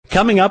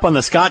Coming up on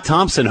the Scott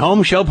Thompson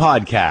Home Show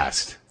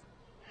podcast,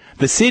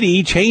 the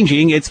city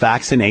changing its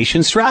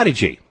vaccination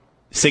strategy.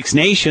 6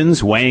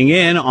 nations weighing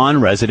in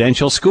on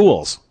residential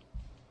schools.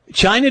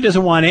 China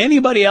doesn't want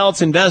anybody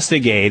else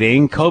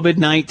investigating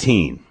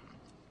COVID-19.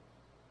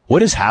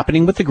 What is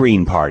happening with the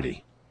Green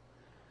Party?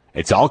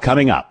 It's all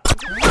coming up.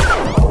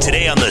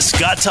 Today on the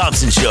Scott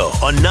Thompson Show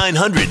on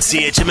 900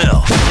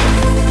 CHML.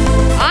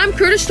 I'm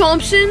Curtis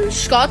Thompson,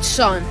 Scott's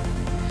son.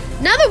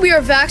 Now that we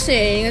are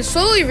vaccinating and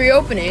slowly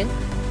reopening,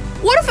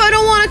 what if I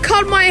don't want to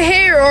cut my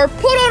hair or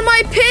put on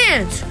my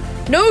pants?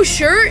 No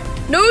shirt,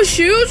 no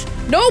shoes,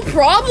 no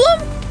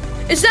problem?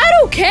 Is that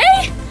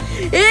okay?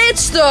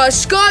 It's the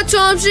Scott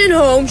Thompson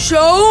Home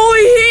Show.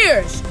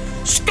 Here's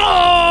Scott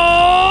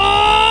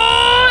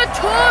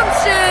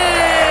Thompson.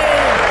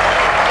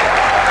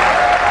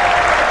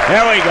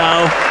 There we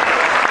go.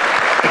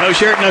 No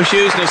shirt, no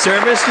shoes, no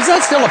service. Does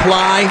that still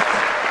apply?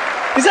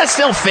 Is that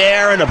still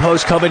fair in a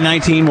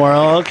post-COVID-19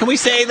 world? Can we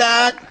say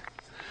that?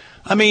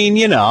 I mean,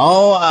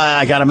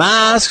 I got a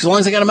mask. As long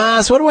as I got a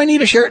mask, what do I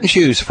need a shirt and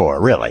shoes for,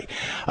 really?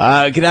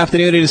 Good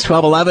afternoon. It is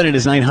 12:11. It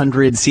is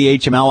 900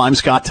 CHML. I'm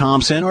Scott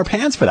Thompson, or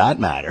pants for that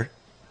matter.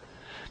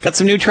 Got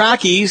some new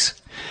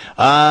trackies.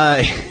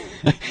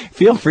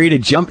 Feel free to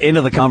jump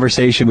into the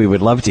conversation. We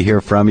would love to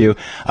hear from you.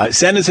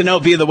 Send us a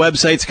note via the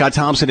website, Scott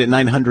Thompson at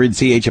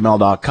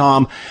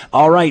 900CHML.com.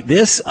 All right,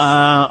 this,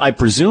 I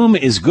presume,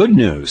 is good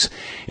news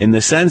in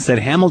the sense that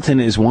Hamilton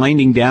is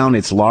winding down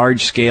its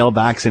large-scale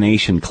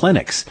vaccination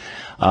clinics.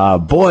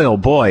 Boy, oh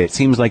boy, it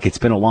seems like it's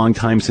been a long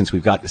time since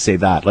we've got to say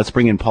that. Let's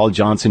bring in Paul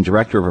Johnson,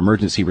 Director of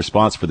Emergency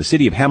Response for the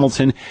City of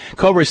Hamilton,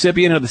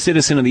 co-recipient of the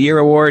Citizen of the Year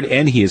Award,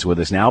 and he is with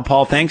us now.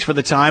 Paul, thanks for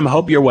the time.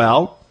 Hope you're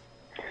well.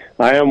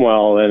 I am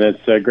well, and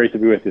it's great to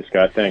be with you,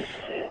 Scott. Thanks.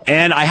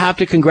 And I have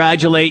to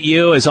congratulate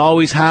you, as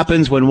always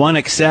happens when one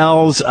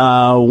excels,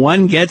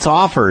 one gets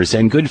offers,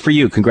 and good for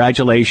you.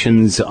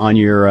 Congratulations on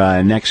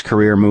your next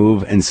career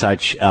move and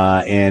such,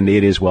 and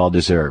it is well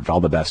deserved. All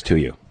the best to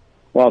you.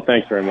 Well,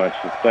 thanks very much.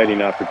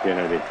 Exciting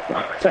opportunity.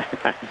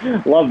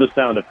 Love the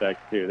sound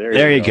effects, too.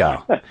 There you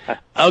go.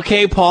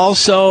 Okay, Paul,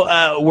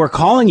 so we're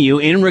calling you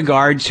in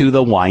regard to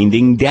the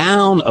winding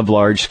down of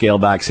large-scale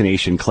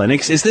vaccination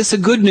clinics. Is this a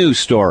good news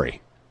story?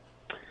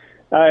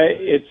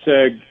 It's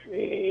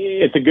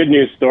a good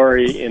news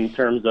story in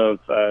terms of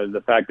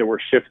the fact that we're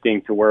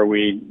shifting to where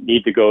we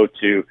need to go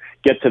to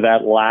get to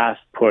that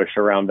last push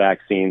around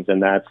vaccines,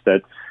 and that's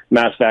that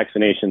mass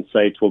vaccination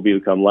sites will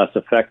become less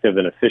effective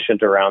and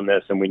efficient around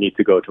this, and we need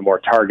to go to more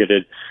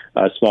targeted,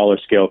 smaller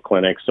scale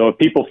clinics. So if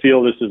people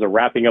feel this is a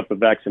wrapping up of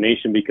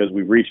vaccination because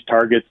we've reached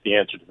targets, the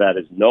answer to that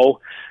is no.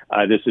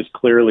 This is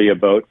clearly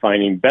about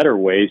finding better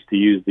ways to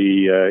use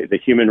the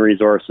human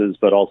resources,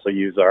 but also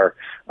use our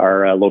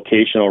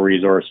locational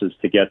resources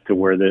to get to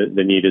where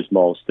the need is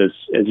most. As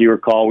you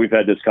recall, we've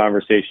had this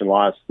conversation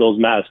last. Those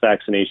mass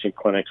vaccination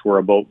clinics were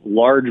about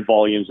large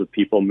volumes of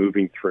people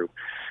moving through.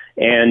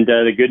 And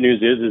the good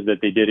news is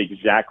that they did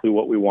exactly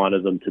what we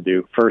wanted them to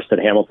do. First at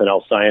Hamilton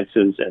Health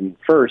Sciences, and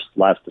first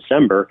last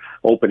December,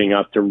 opening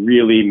up to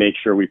really make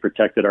sure we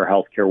protected our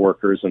healthcare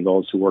workers and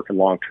those who work in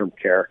long-term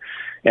care.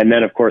 And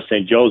then, of course,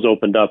 St. Joe's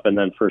opened up, and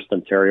then First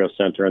Ontario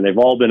Centre, and they've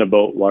all been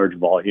about large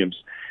volumes.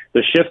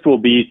 The shift will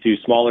be to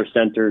smaller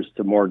centers,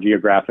 to more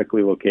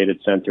geographically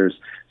located centers.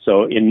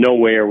 So in no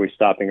way are we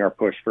stopping our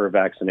push for a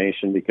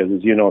vaccination because,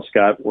 as you know,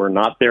 Scott, we're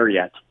not there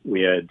yet.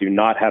 We do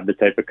not have the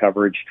type of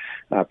coverage,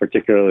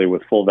 particularly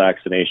with full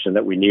vaccination,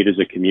 that we need as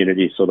a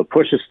community. So the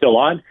push is still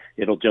on.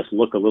 It'll just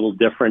look a little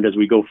different as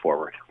we go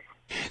forward.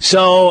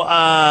 So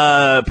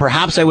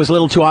perhaps I was a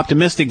little too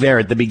optimistic there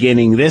at the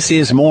beginning. This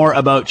is more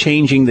about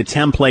changing the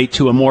template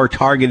to a more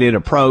targeted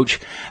approach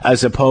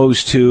as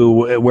opposed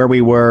to where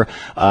we were,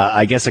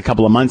 I guess, a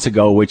couple of months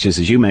ago, which is,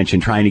 as you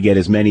mentioned, trying to get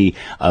as many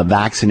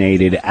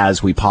vaccinated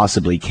as we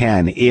possibly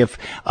can. If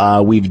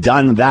we've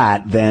done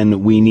that,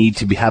 then we need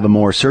to have a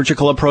more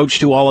surgical approach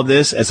to all of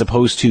this as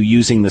opposed to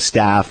using the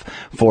staff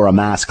for a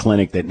mass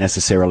clinic that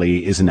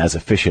necessarily isn't as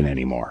efficient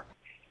anymore.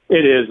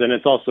 It is, and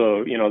it's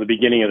also, the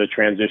beginning of the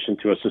transition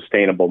to a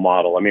sustainable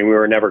model. I mean, we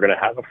were never going to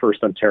have a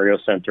First Ontario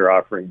Centre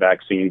offering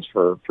vaccines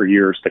for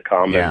years to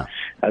come. Yeah.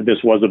 And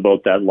this was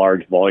about that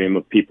large volume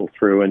of people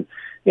through. And,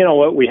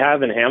 what we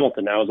have in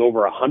Hamilton now is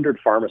over 100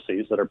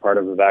 pharmacies that are part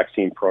of the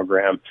vaccine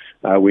program.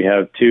 We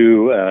have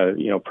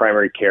 2,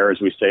 primary care,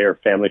 as we say, or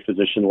family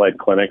physician-led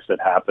clinics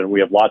that happen. We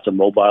have lots of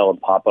mobile and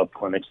pop-up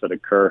clinics that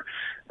occur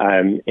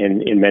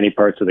in many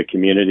parts of the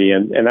community,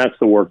 and that's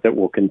the work that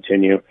will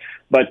continue.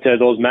 But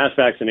those mass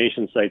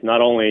vaccination sites,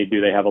 not only do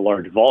they have a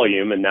large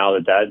volume, and now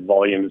that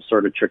volume is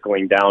sort of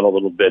trickling down a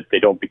little bit, they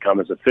don't become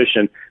as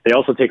efficient, they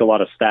also take a lot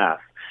of staff.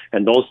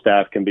 And those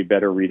staff can be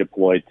better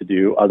redeployed to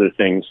do other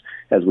things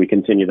as we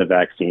continue the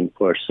vaccine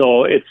push.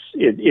 So it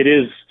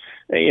is,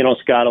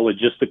 Scott, a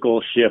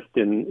logistical shift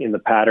in the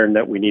pattern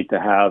that we need to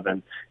have,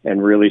 and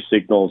really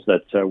signals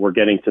that we're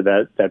getting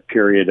to that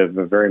period of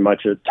very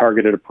much a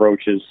targeted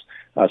approaches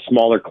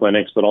smaller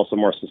clinics, but also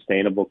more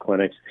sustainable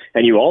clinics.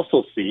 And you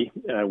also see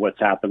what's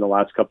happened the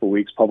last couple of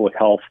weeks, public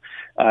health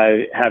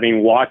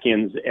having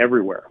walk-ins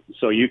everywhere.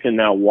 So you can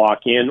now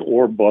walk in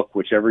or book,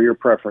 whichever your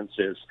preference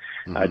is,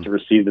 to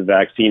receive the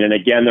vaccine. And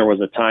again, there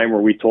was a time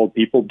where we told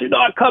people, do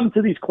not come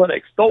to these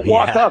clinics. Don't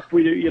walk up.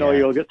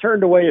 You'll get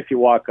turned away if you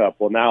walk up.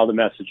 Well, now the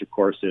message, of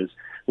course, is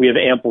we have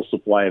ample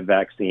supply of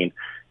vaccine.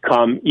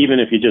 Come, even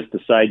if you just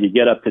decide, you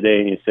get up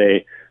today and you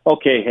say,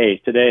 okay,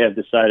 hey, today I've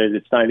decided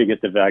it's time to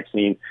get the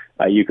vaccine.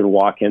 You can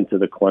walk into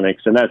the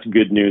clinics, and that's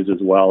good news as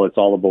well. It's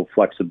all about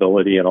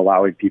flexibility and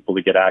allowing people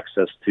to get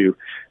access to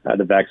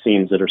the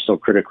vaccines that are so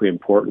critically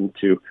important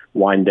to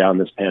wind down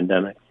this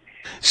pandemic.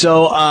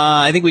 So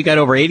I think we got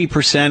over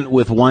 80%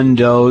 with one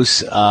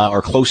dose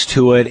or close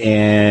to it,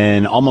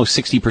 and almost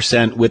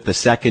 60% with the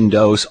second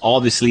dose.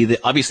 Obviously,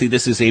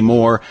 this is a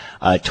more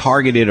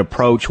targeted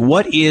approach.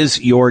 What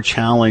is your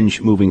challenge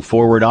moving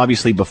forward?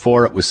 Obviously,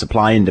 before it was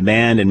supply and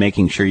demand and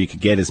making sure you could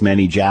get as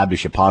many jabbed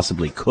as you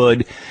possibly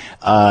could.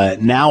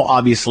 Now,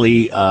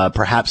 obviously,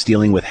 perhaps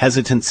dealing with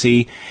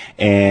hesitancy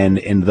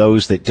and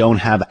those that don't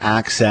have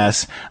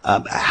access.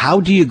 How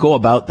do you go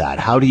about that?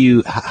 How do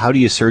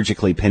you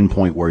surgically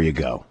pinpoint where you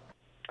go?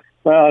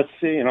 Well,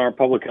 our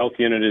public health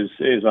unit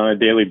is on a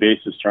daily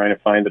basis trying to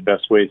find the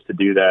best ways to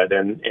do that.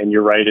 And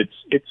you're right.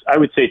 It's I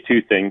would say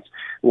two things.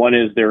 One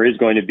is there is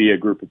going to be a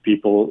group of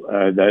people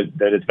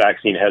that is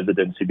vaccine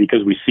hesitancy,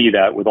 because we see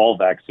that with all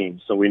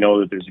vaccines. So we know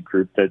that there's a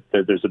group that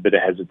there's a bit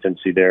of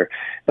hesitancy there.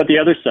 But the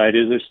other side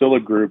is there's still a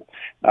group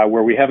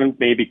where we haven't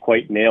maybe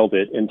quite nailed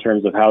it in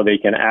terms of how they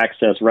can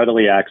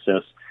readily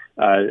access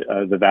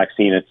the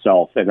vaccine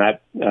itself. And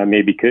that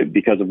may be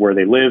because of where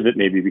they live. It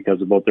may be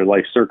because of both their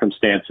life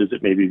circumstances.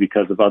 It may be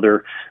because of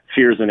other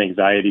fears and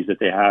anxieties that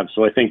they have.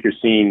 So I think you're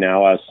seeing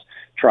now us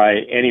try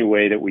any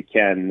way that we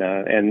can.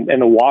 And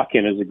the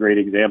walk-in is a great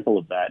example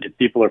of that. If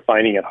people are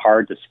finding it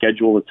hard to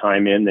schedule the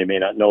time in, they may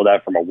not know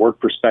that from a work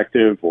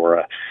perspective or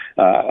a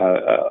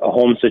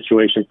home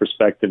situation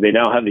perspective, they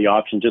now have the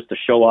option just to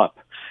show up.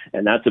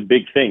 And that's a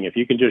big thing. If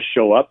you can just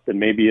show up, then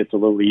maybe it's a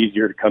little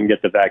easier to come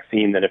get the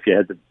vaccine than if you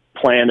had to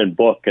plan and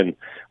book and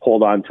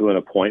hold on to an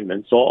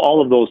appointment. So all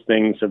of those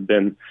things have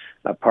been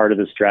a part of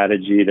the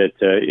strategy that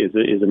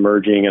is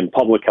emerging. And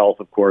public health,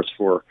 of course,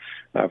 for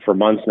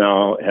months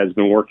now has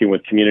been working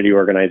with community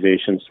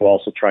organizations to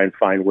also try and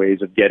find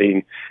ways of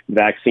getting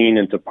vaccine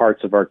into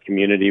parts of our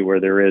community where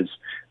there is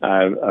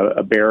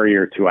a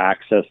barrier to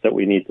access that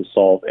we need to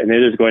solve. And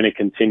it is going to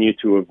continue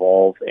to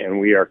evolve. And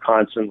we are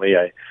constantly,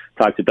 I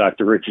talk to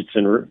Dr.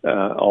 Richardson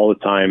all the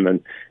time,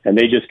 and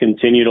they just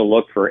continue to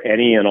look for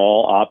any and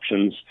all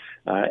options,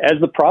 as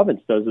the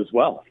province does as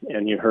well.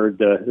 And you heard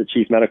the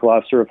Chief Medical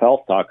Officer of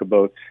Health talk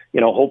about,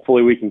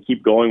 hopefully we can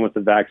keep going with the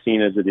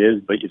vaccine as it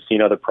is, but you've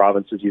seen other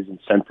provinces use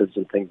incentives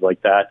and things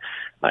like that.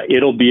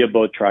 It'll be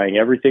about trying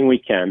everything we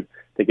can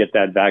to get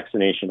that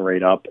vaccination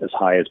rate up as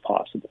high as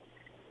possible.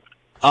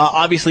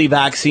 Obviously,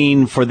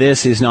 vaccine for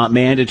this is not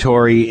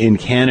mandatory in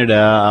Canada,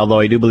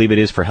 although I do believe it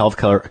is for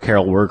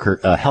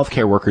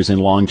healthcare workers in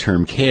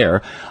long-term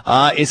care.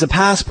 Is a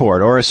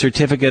passport or a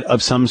certificate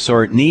of some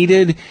sort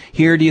needed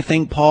here, do you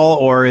think, Paul?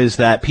 Or is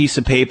that piece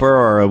of paper,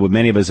 or what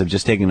many of us have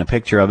just taken a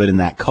picture of it, and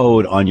that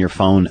code on your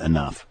phone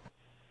enough?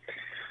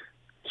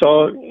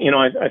 So,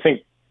 I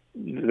think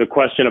the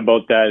question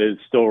about that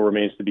still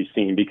remains to be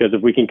seen, because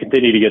if we can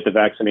continue to get the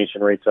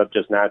vaccination rates up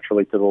just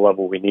naturally to the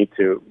level we need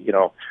to,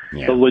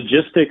 the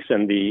logistics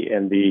and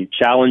the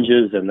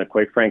challenges and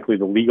quite frankly,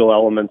 the legal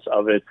elements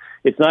of it,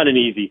 it's not an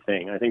easy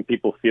thing. I think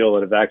people feel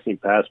that a vaccine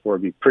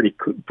passport would be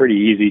pretty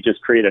easy.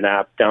 Just create an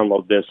app,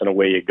 download this, and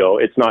away you go.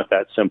 It's not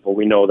that simple.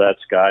 We know that,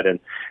 Scott. And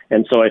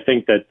so I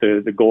think that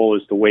the goal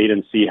is to wait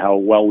and see how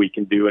well we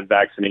can do in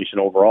vaccination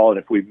overall. And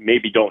if we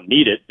maybe don't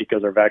need it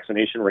because our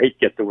vaccination rate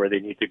get to where they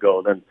need to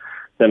go,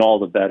 then all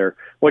the better.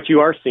 What you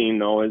are seeing,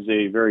 though, is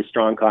a very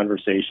strong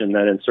conversation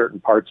that in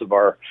certain parts of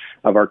our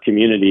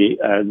community,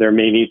 there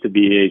may need to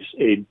be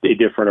a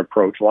different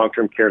approach.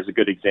 Long-term care is a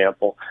good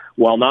example.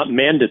 While not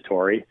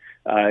mandatory,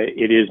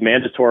 it is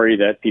mandatory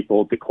that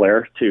people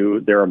declare to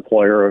their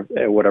employer,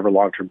 whatever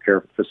long-term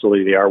care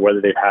facility they are,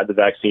 whether they've had the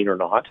vaccine or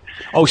not.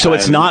 Oh, so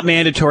it's not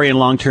mandatory in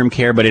long-term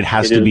care, but it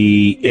has to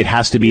be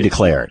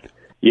declared.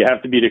 You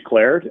have to be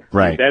declared.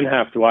 Right. You then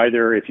have to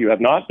either, if you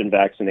have not been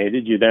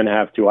vaccinated, you then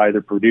have to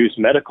either produce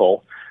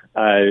medical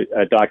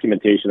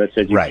documentation that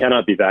says you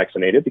cannot be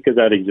vaccinated, because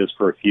that exists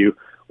for a few.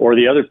 Or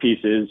the other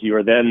piece is you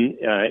are then,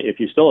 if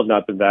you still have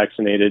not been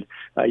vaccinated,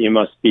 you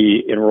must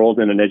be enrolled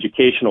in an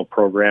educational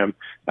program,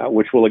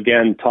 which will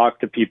again talk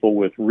to people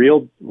with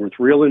real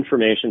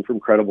information from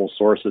credible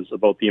sources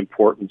about the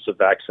importance of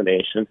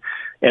vaccination.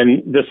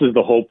 And this is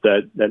the hope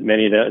that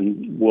many of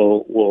them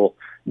will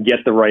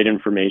get the right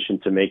information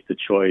to make the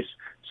choice.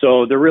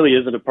 So there really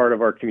isn't a part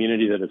of our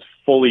community that is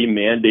fully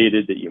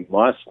mandated that you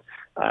must.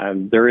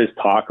 There is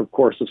talk, of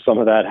course, of some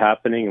of that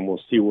happening, and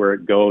we'll see where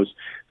it goes.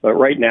 But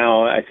right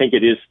now, I think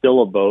it is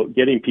still about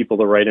getting people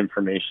the right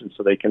information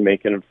so they can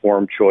make an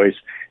informed choice.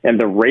 And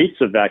the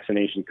rates of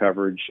vaccination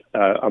coverage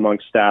among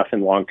staff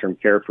in long-term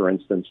care, for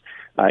instance,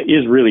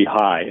 is really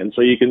high. And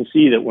so you can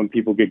see that when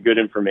people get good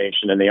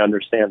information and they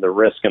understand the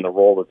risk and the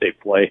role that they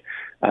play,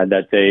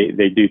 that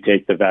they do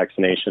take the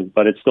vaccination.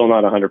 But it's still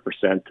not 100%.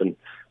 And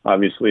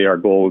obviously, our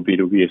goal would be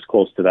to be as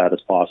close to that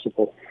as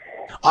possible.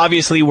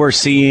 Obviously, we're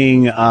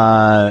seeing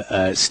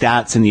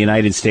stats in the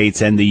United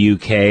States and the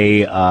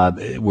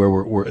UK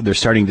where they're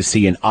starting to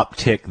see an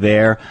uptick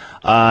there.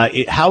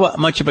 How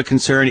much of a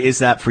concern is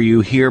that for you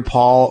here,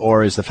 Paul,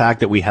 or is the fact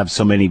that we have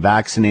so many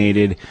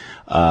vaccinated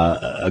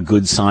a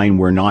good sign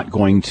we're not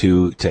going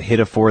to hit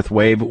a fourth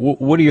wave?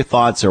 What are your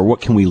thoughts, or what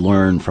can we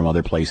learn from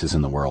other places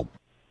in the world?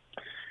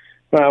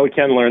 Well, we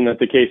can learn that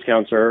the case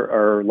counts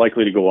are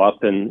likely to go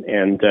up, and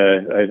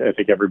I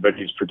think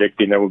everybody's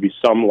predicting there will be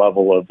some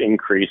level of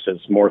increase as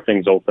more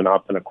things open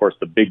up. And of course,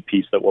 the big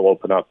piece that will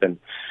open up in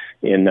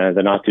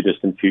the not too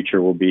distant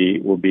future will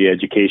be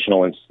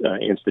educational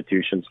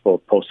institutions,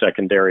 both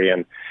post-secondary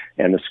and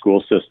the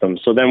school system.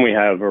 So then we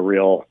have a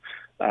real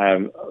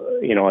an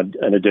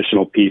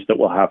additional piece that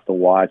we'll have to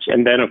watch.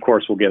 And then, of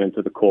course, we'll get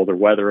into the colder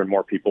weather and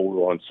more people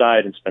will go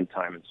inside and spend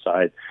time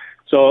inside.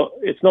 So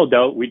it's no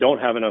doubt we don't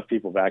have enough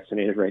people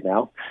vaccinated right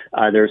now.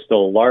 There's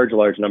still large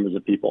numbers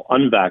of people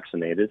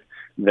unvaccinated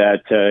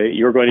that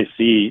you're going to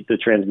see the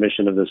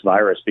transmission of this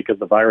virus, because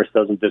the virus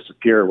doesn't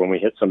disappear when we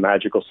hit some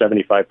magical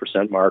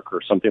 75% mark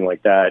or something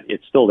like that.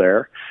 It's still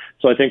there.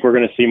 So I think we're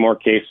going to see more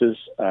cases.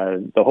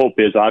 The hope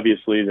is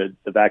obviously that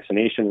the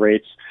vaccination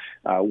rates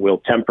will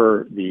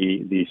temper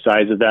the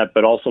size of that,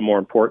 but also more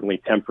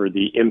importantly, temper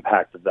the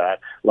impact of that.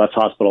 Less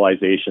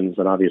hospitalizations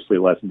and obviously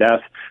less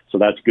death. So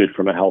that's good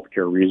from a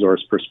healthcare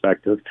resource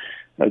perspective.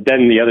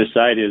 Then the other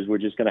side is we're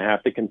just going to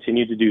have to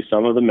continue to do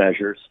some of the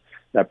measures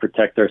that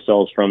protect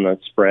ourselves from that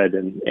spread,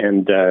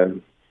 and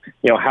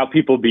how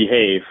people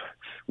behave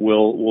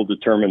will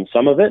determine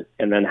some of it,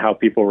 and then how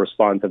people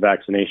respond to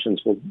vaccinations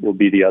will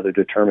be the other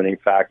determining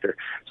factor.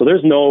 So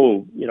there's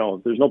no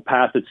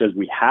path that says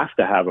we have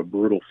to have a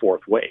brutal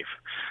fourth wave,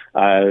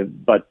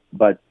 but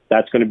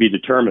that's going to be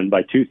determined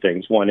by two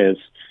things. One is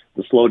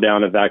the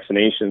slowdown of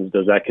vaccinations.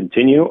 Does that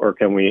continue, or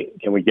can we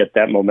get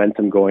that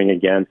momentum going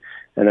again?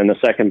 And then the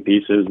second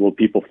piece is, will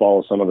people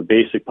follow some of the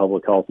basic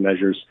public health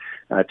measures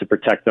to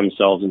protect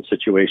themselves in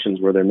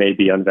situations where there may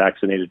be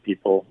unvaccinated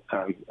people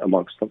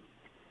amongst them?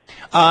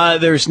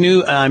 There's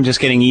I'm just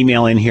getting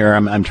email in here.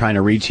 I'm trying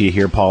to read to you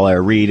here, Paul,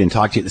 or read and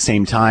talk to you at the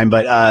same time.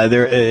 But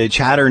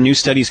new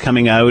studies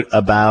coming out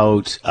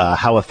about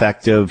how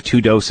effective 2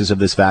 doses of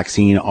this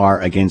vaccine are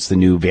against the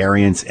new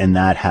variants, and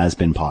that has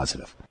been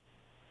positive.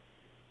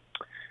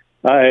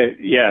 I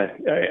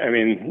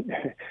mean,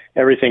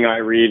 everything I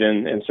read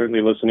and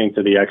certainly listening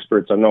to the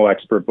experts, I'm no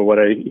expert, but what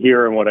I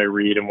hear and what I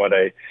read and what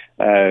I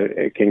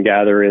can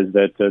gather is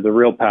that the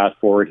real path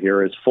forward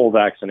here is full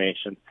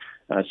vaccination.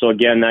 So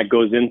again, that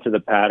goes into the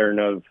pattern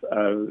of,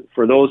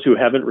 for those who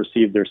haven't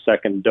received their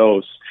second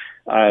dose,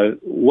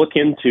 look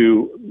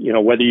into,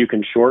 whether you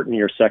can shorten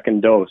your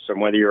second dose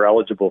and whether you're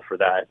eligible for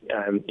that.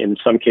 In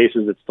some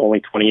cases, it's only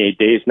 28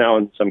 days now.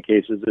 In some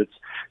cases, it's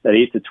that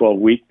 8 to 12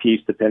 week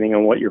piece, depending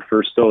on what your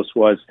first dose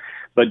was.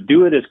 But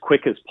do it as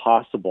quick as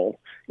possible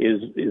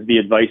is the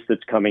advice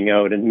that's coming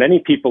out. And many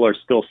people are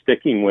still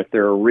sticking with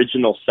their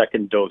original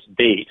second dose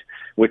date,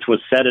 which was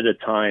set at a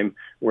time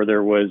where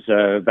there was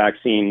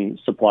vaccine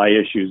supply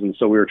issues. And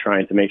so we were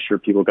trying to make sure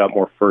people got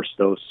more first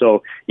dose.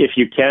 So if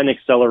you can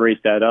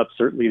accelerate that up,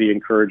 certainly the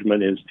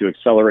encouragement is to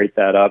accelerate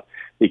that up,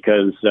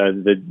 because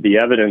the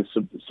evidence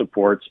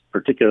supports,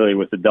 particularly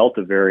with the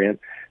Delta variant,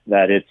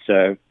 that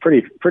it's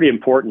pretty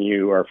important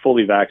you are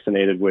fully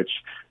vaccinated, which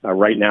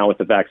right now with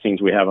the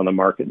vaccines we have on the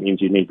market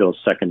means you need those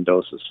second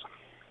doses.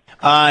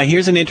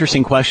 Here's an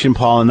interesting question,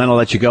 Paul, and then I'll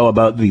let you go,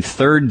 about the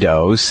third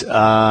dose.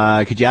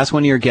 Could you ask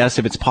one of your guests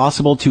if it's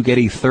possible to get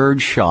a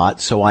third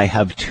shot so I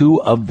have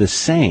 2 of the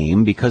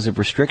same, because of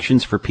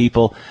restrictions for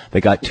people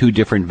that got 2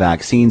 different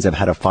vaccines? I've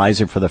had a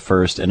Pfizer for the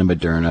first and a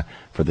Moderna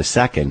for the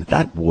second.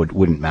 That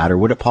wouldn't matter,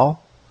 would it,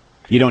 Paul?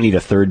 You don't need a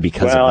third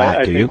because of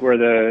that, do you? I think where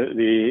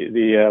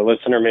the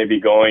listener may be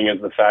going is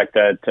the fact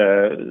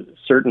that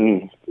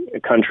certain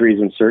countries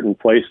and certain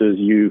places,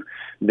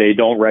 they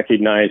don't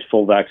recognize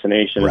full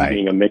vaccination as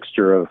being a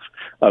mixture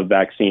of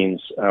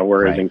vaccines,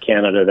 whereas in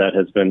Canada that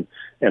has been,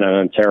 and in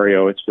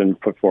Ontario it's been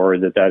put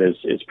forward that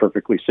is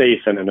perfectly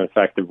safe and an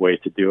effective way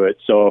to do it.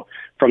 So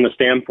from the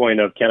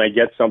standpoint of, can I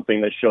get something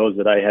that shows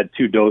that I had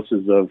 2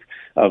 doses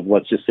of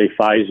let's just say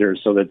Pfizer,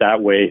 so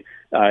that way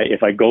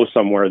if I go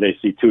somewhere they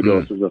see 2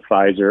 doses of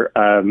Pfizer.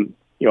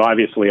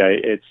 Obviously,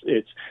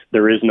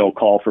 there is no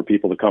call for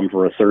people to come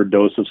for a third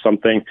dose of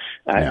something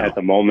at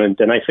the moment.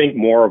 And I think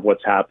more of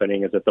what's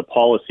happening is at the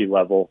policy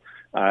level,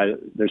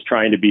 there's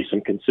trying to be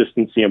some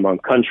consistency among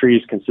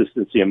countries,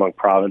 consistency among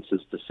provinces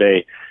to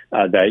say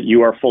that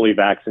you are fully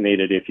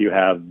vaccinated if you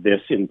have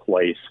this in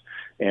place.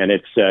 And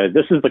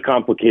this is the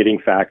complicating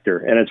factor,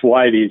 and it's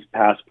why these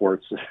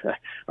passports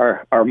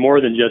are more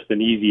than just an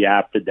easy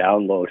app to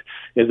download.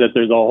 Is that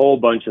there's a whole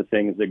bunch of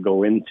things that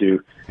go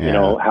into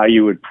how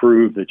you would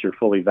prove that you're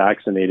fully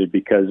vaccinated,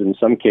 because in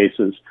some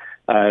cases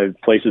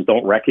places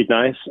don't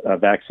recognize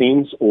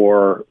vaccines,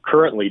 or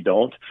currently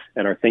don't,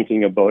 and are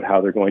thinking about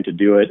how they're going to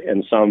do it,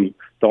 and some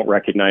don't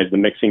recognize the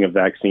mixing of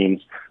vaccines,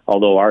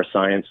 although our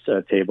science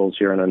tables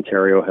here in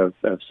Ontario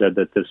have said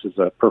that this is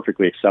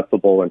perfectly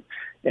acceptable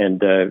and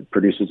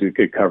produces a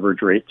good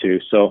coverage rate too.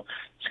 So,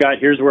 Scott,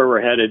 here's where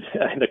we're headed,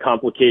 the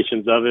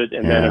complications of it.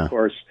 And then, of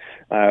course,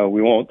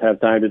 we won't have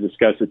time to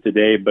discuss it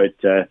today, but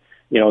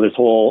this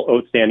whole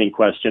outstanding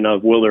question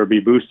of will there be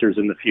boosters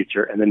in the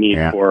future, and the need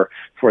for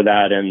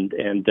that. And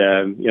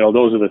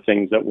those are the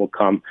things that will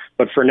come.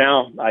 But for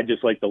now, I'd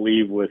just like to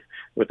leave with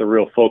a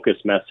real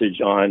focused message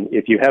on,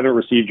 if you haven't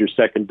received your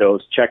second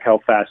dose, check how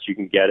fast you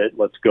can get it.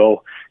 Let's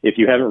go. If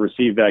you haven't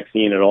received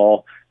vaccine at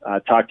all,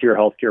 talk to your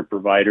healthcare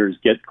providers,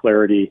 get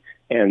clarity,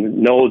 and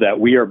know that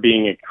we are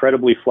being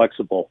incredibly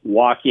flexible.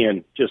 Walk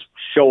in, just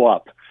show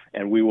up,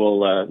 and we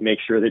will make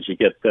sure that you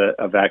get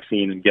a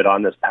vaccine and get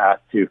on this path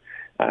to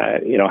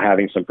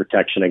having some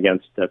protection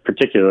against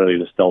particularly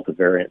this Delta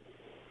variant.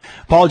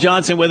 Paul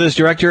Johnson with us,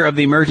 Director of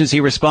the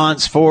Emergency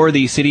Response for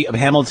the City of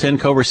Hamilton,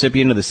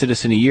 co-recipient of the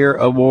Citizen of the Year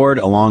Award,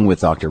 along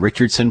with Dr.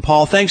 Richardson.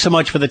 Paul, thanks so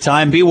much for the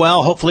time. Be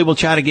well. Hopefully we'll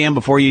chat again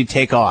before you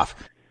take off.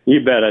 You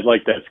bet. I'd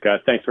like that,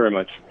 Scott. Thanks very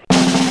much.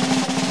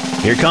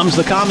 Here comes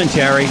the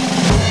commentary.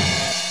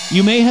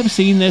 You may have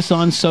seen this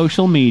on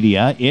social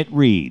media. It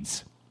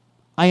reads,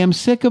 I am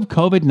sick of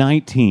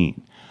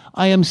COVID-19.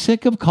 I am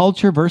sick of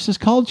culture versus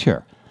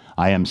culture.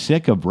 I am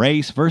sick of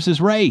race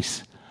versus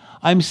race.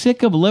 I'm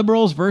sick of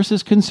liberals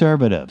versus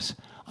conservatives.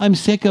 I'm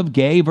sick of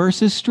gay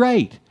versus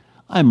straight.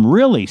 I'm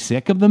really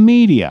sick of the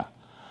media.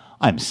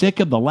 I'm sick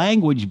of the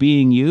language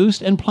being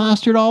used and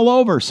plastered all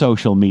over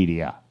social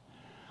media.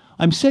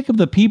 I'm sick of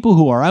the people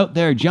who are out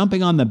there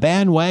jumping on the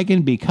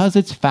bandwagon because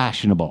it's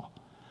fashionable.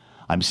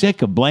 I'm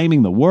sick of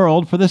blaming the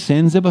world for the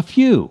sins of a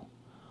few.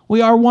 We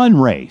are one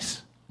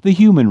race, the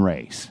human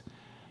race.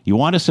 You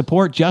want to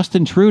support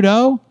Justin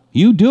Trudeau?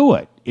 You do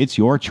it. It's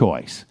your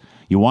choice.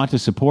 You want to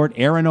support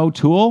Erin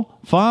O'Toole?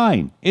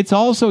 Fine. It's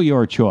also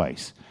your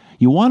choice.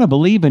 You want to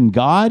believe in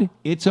God?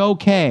 It's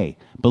okay.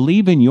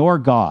 Believe in your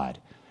God.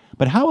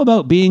 But how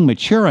about being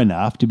mature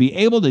enough to be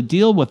able to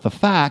deal with the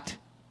fact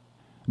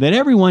that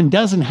everyone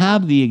doesn't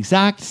have the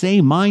exact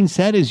same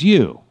mindset as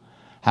you?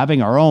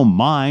 Having our own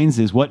minds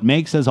is what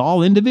makes us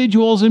all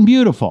individuals and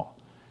beautiful.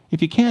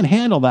 If you can't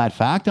handle that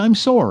fact, I'm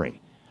sorry.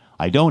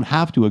 I don't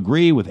have to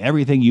agree with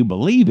everything you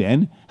believe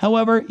in.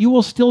 However, you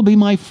will still be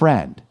my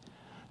friend.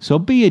 So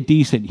be a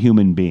decent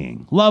human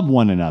being. Love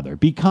one another.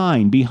 Be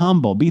kind. Be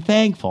humble. Be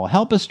thankful.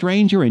 Help a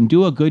stranger and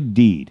do a good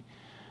deed.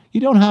 You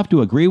don't have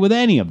to agree with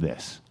any of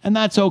this, and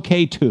that's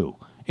okay too.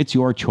 It's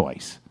your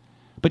choice.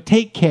 But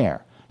take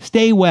care.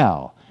 Stay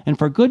well. And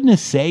for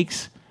goodness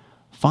sakes,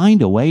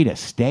 find a way to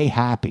stay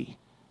happy.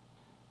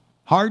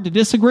 Hard to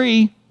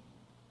disagree.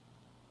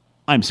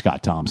 I'm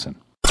Scott Thompson.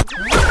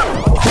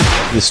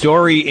 The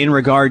story in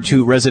regard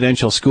to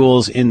residential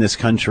schools in this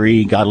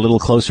country got a little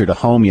closer to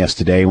home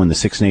yesterday when the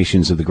Six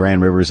Nations of the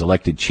Grand Rivers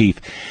elected chief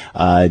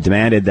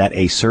demanded that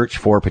a search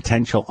for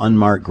potential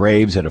unmarked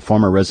graves at a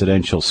former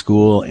residential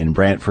school in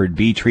Brantford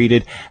be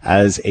treated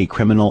as a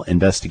criminal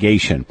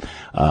investigation.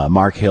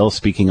 Mark Hill,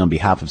 speaking on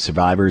behalf of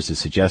survivors, is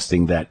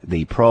suggesting that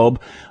the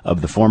probe of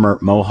the former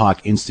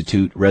Mohawk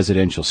Institute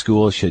residential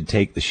school should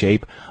take the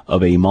shape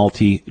of a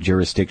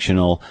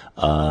multi-jurisdictional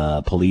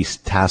police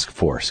task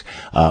force.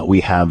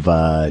 We have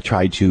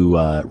tried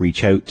to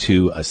reach out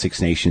to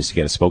Six Nations to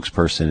get a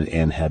spokesperson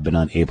and have been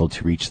unable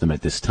to reach them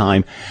at this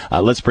time.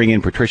 Let's bring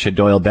in Patricia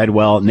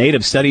Doyle-Bedwell,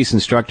 Native Studies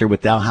instructor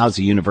with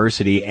Dalhousie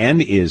University,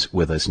 and is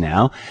with us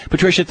now.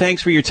 Patricia,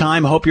 thanks for your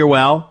time. Hope you're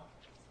well.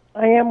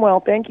 I am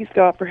well. Thank you,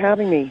 Scott, for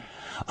having me.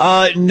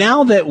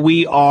 Now that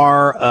we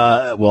are,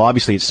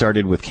 obviously it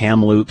started with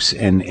Kamloops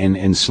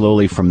and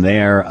slowly from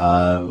there,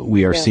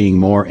 we are seeing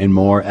more and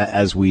more,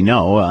 as we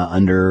know,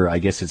 under, I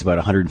guess it's about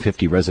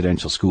 150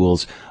 residential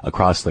schools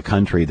across the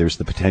country. There's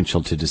the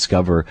potential to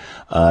discover,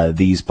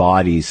 these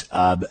bodies.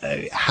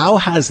 How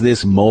has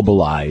this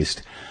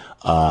mobilized,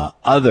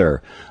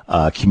 other,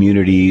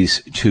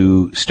 communities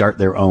to start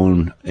their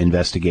own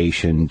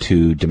investigation,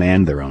 to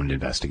demand their own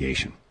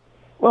investigation?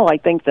 Well, I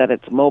think that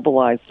it's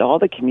mobilized all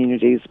the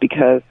communities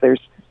because there's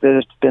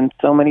been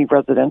so many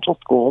residential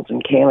schools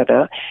in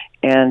Canada,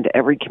 and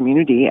every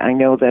community. I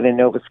know that in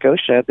Nova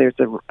Scotia, there's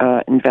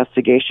a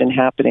investigation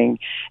happening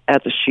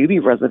at the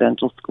Shuby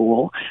residential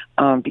school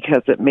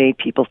because it made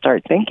people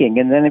start thinking.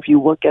 And then if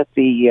you look at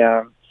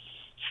the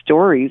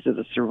stories of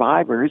the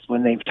survivors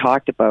when they've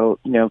talked about,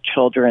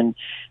 children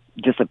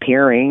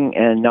disappearing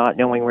and not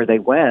knowing where they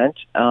went,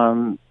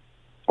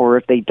 or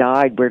if they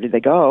died, where did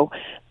they go?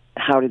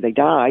 How did they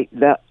die?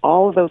 That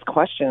all of those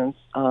questions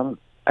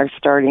are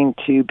starting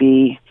to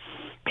be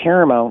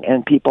paramount,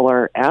 and people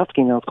are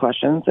asking those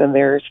questions, and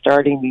they're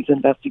starting these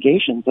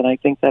investigations. And I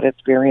think that it's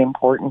very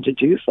important to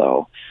do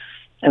so.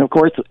 And of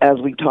course, as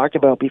we talked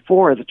about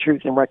before, the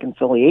Truth and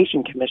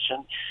Reconciliation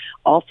Commission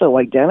also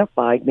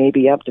identified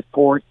maybe up to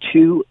 4,000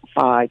 to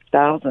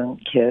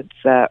 5,000 kids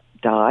that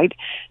died.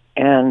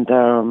 And,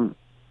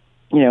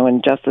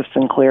 and Justice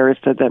Sinclair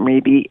said that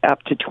maybe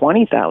up to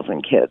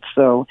 20,000 kids.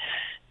 So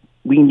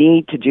we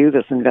need to do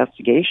this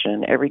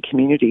investigation. Every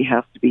community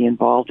has to be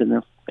involved in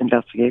this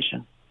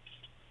investigation.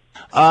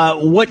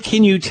 What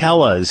can you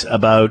tell us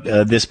about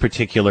this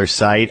particular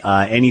site?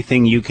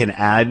 Anything you can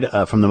add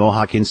from the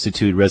Mohawk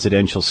Institute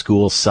Residential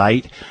School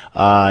site?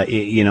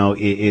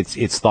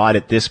 It's thought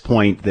at this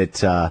point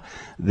that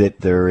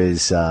there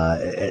is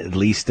at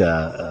least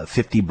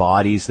 50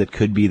 bodies that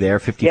could be there,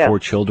 54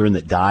 children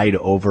that died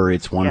over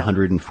its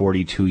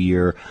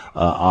 142-year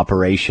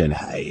operation.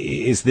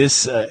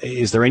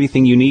 Is there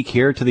anything unique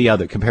here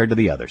compared to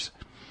the others?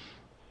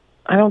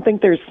 I don't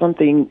think there's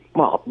something,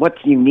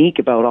 what's unique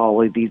about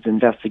all of these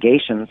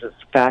investigations is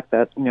the fact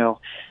that,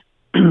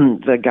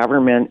 the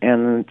government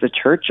and the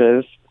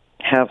churches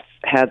have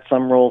had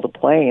some role to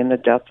play in the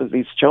deaths of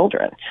these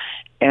children.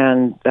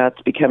 And that's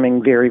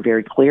becoming very,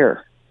 very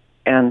clear.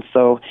 And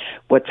so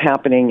what's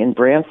happening in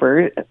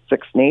Brantford at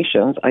Six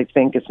Nations, I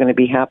think is going to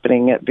be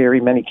happening at very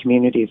many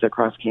communities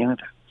across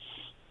Canada.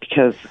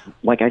 Because,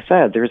 like I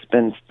said,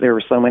 there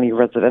were so many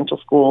residential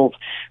schools.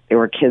 There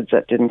were kids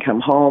that didn't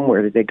come home.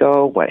 Where did they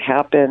go? What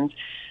happened?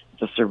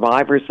 The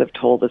survivors have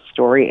told the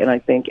story, and I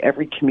think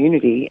every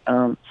community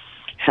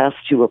has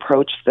to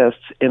approach this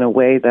in a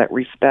way that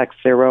respects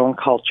their own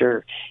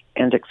culture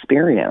and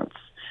experience.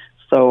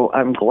 So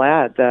I'm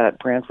glad that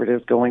Brantford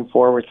is going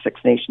forward,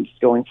 Six Nations is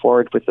going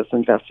forward with this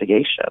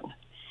investigation.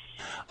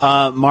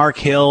 Mark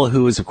Hill,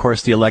 who is, of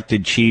course, the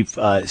elected chief,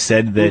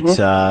 said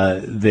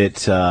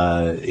that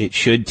it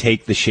should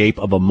take the shape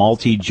of a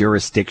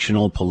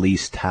multi-jurisdictional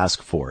police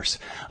task force.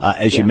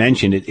 As you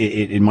mentioned,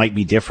 it might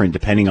be different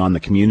depending on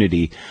the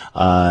community.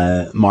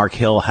 Mark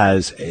Hill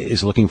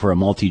is looking for a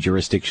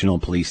multi-jurisdictional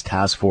police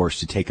task force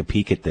to take a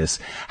peek at this.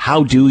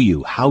 How do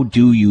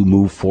you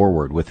move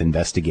forward with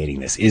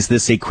investigating this? Is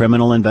this a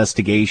criminal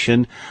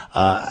investigation?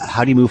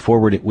 How do you move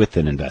forward with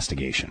an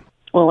investigation?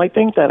 Well, I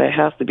think that it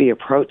has to be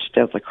approached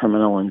as a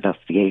criminal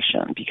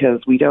investigation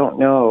because we don't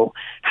know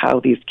how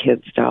these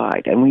kids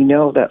died. And we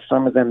know that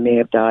some of them may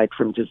have died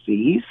from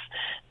disease,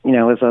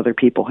 as other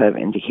people have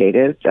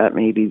indicated. That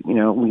maybe,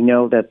 we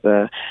know that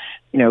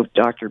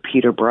Dr.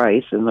 Peter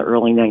Bryce in the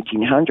early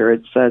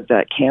 1900s said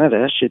that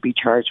Canada should be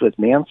charged with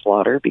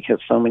manslaughter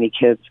because so many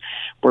kids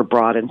were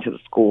brought into the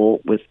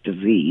school with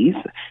disease.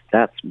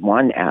 That's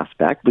one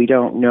aspect. We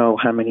don't know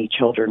how many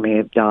children may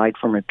have died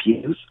from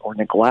abuse or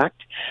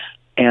neglect.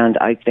 And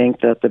I think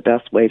that the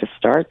best way to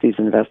start these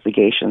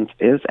investigations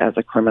is as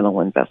a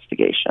criminal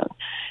investigation.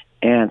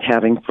 And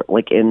having,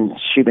 like in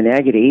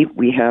Shubenacadie,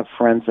 we have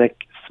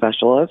forensic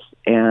specialists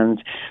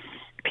and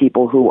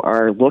people who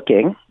are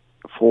looking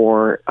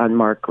for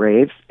unmarked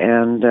graves.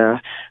 And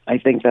I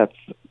think that's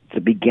the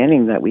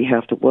beginning that we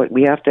have to look.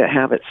 We have to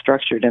have it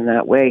structured in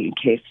that way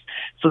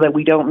so that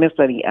we don't miss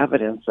any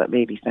evidence that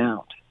may be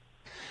found.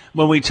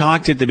 When we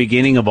talked at the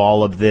beginning of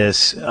all of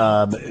this,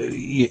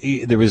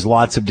 there was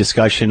lots of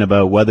discussion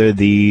about whether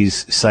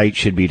these sites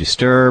should be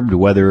disturbed,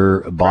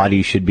 whether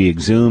bodies should be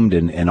exhumed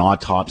and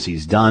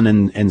autopsies done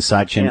and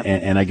such.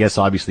 And I guess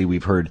obviously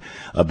we've heard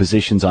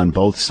positions on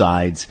both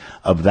sides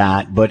of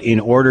that. But in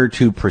order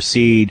to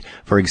proceed,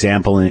 for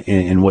example,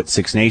 in what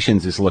Six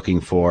Nations is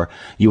looking for,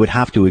 you would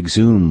have to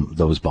exhume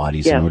those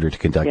bodies in order to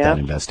conduct that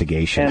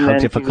investigation. And how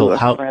difficult?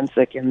 Do a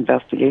forensic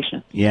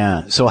investigation.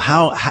 Yeah. So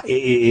how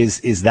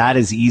is that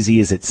as easy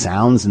as it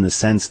sounds in the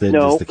sense that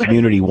does the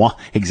community want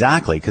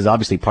exactly? Because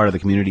obviously part of the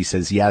community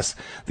says yes,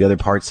 the other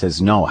part says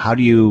no. How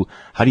do you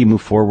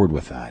move forward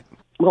with that?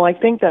 Well, I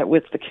think that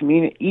with the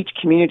community, each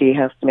community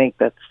has to make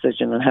that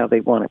decision on how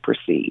they want to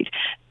proceed.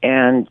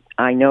 And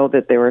I know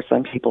that there are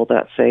some people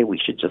that say we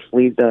should just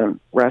leave them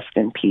rest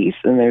in peace,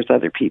 and there's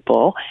other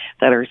people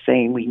that are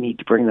saying we need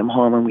to bring them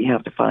home and we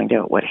have to find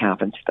out what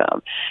happened to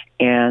them.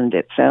 And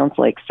it sounds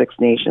like Six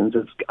Nations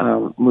is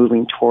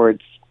moving towards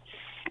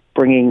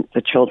bringing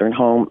the children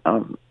home,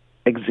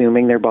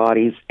 exhuming their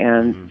bodies,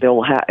 and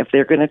they'll if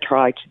they're going to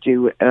try to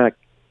do a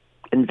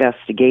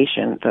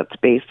investigation that's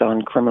based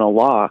on criminal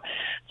law,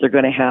 they're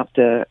going to have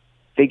to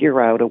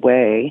figure out a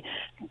way,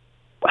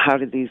 how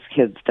did these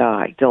kids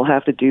die? They'll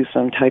have to do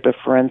some type of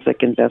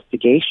forensic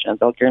investigation.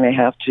 They're going to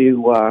have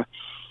to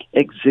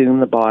exhume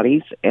the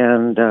bodies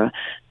and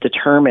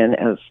determine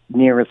as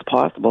near as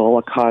possible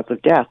a cause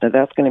of death. Now,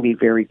 that's going to be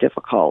very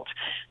difficult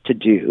to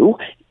do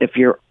if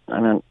you're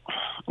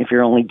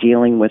only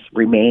dealing with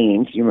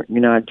remains. You're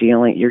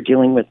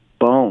dealing with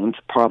bones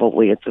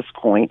probably at this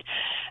point.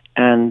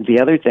 And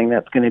the other thing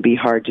that's going to be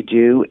hard to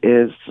do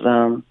is,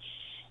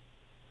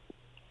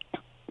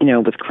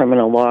 with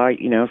criminal law,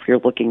 if you're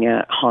looking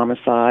at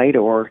homicide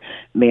or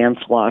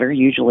manslaughter,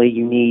 usually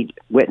you need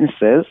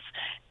witnesses.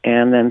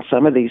 And then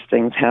some of these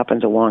things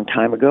happened a long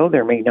time ago.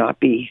 There may not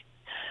be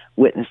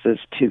witnesses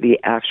to the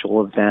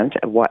actual event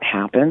of what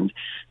happened.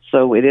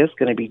 So it is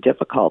going to be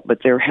difficult, but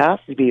there has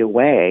to be a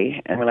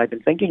way, and I've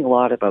been thinking a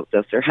lot about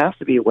this, there has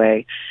to be a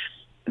way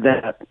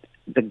that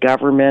the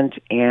government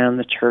and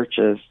the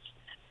churches,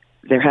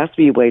 there has to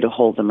be a way to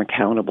hold them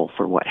accountable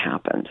for what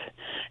happened.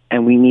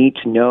 And we need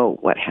to know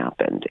what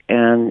happened.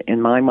 And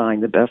in my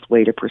mind, the best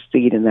way to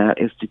proceed in that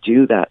is to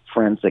do that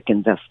forensic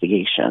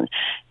investigation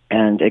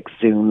and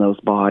exhume those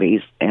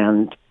bodies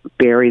and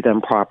bury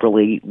them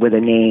properly with a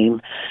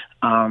name.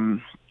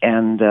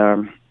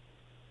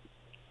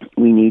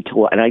 We need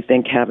to, and I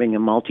think having a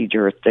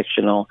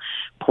multi-jurisdictional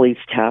police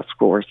task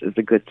force is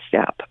a good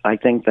step. I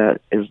think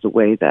that is the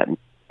way that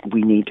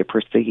we need to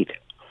proceed.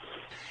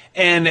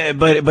 And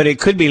but it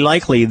could be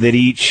likely that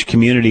each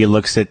community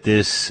looks at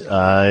this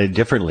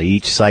differently.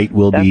 Each site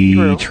will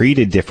be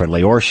treated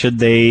differently, or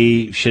should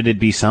it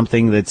be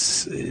something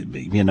that's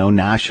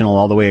national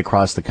all the way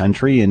across the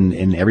country,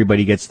 and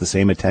everybody gets the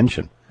same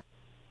attention?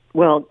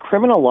 Well,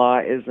 criminal law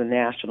is a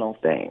national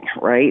thing,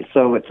 right?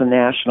 So it's a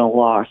national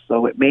law.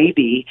 So it may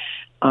be,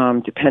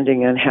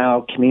 depending on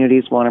how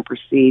communities want to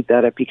proceed,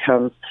 that it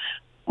becomes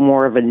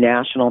more of a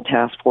national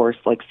task force,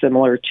 like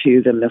similar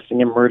to the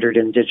Missing and Murdered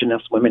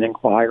Indigenous Women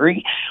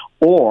Inquiry,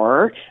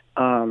 or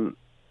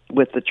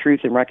with the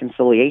Truth and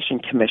Reconciliation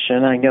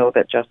Commission. I know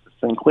that Justice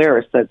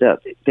Sinclair said that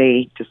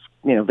they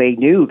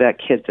knew that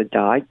kids had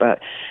died,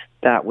 but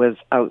that was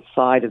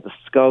outside of the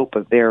scope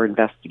of their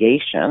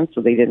investigation,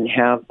 so they didn't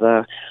have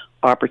the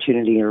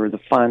opportunity or the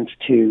funds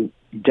to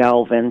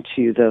delve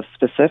into the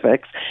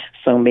specifics.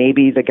 So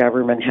maybe the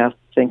government has to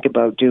think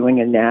about doing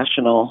a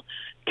national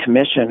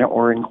commission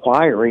or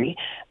inquiry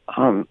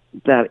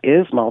that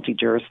is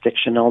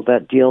multi-jurisdictional,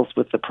 that deals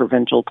with the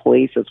provincial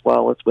police as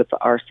well as with the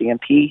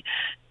RCMP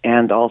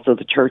and also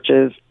the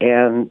churches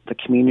and the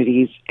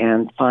communities,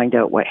 and find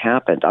out what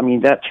happened. I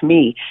mean, that to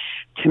me,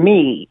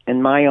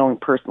 in my own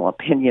personal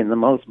opinion, the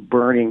most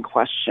burning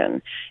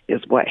question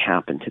is what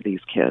happened to these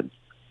kids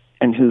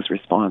and who's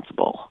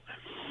responsible.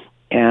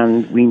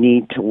 And we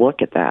need to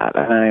look at that.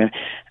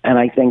 And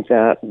I think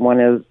that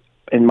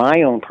in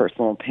my own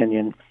personal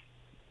opinion,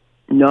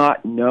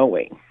 not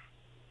knowing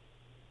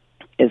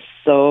is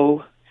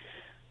so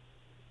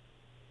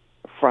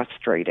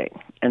frustrating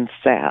and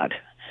sad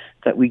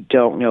that we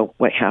don't know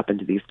what happened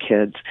to these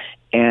kids.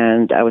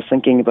 And I was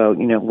thinking about,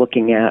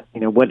 looking at,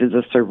 what did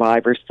the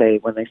survivors say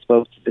when they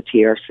spoke to the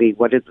TRC?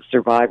 What did the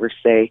survivors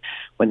say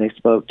when they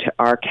spoke to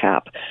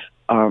RCAP?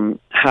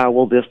 How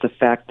will this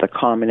affect the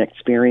common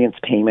experience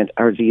payment?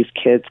 Are their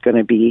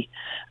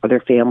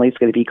families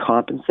going to be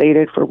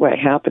compensated for what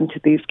happened to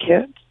these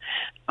kids?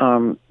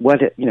 So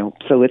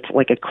it's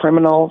like a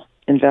criminal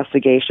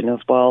investigation as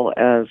well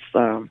as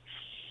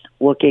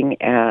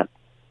looking at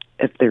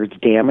if there's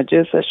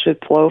damages that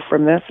should flow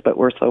from this, but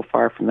we're so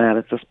far from that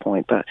at this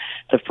point. But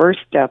the first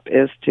step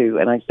is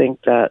and I think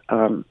that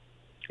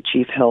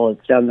Chief Hill has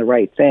done the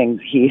right thing.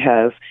 He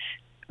has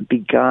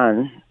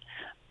begun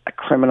a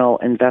criminal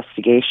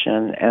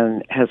investigation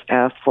and has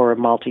asked for a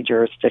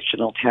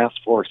multi-jurisdictional task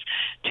force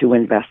to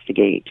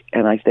investigate.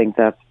 And I think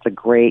that's the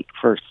great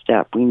first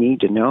step. We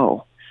need to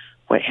know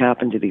what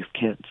happened to these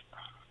kids.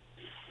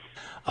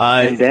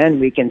 And then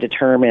we can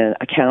determine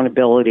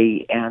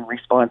accountability and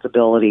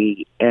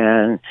responsibility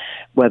and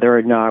whether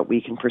or not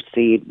we can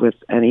proceed with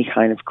any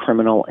kind of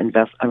criminal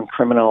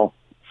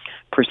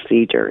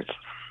procedures.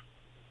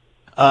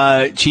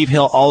 Chief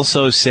Hill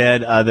also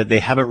said that they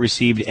haven't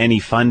received any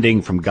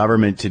funding from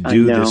government to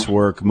do this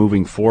work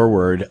moving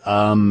forward.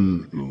 Are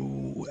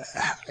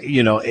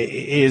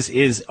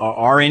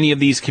any of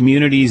these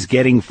communities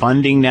getting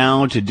funding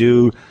now to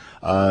do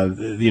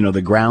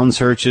the ground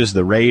searches,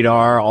 the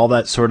radar, all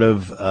that sort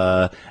of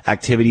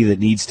activity that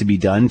needs to be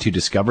done to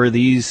discover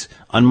these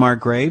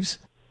unmarked graves?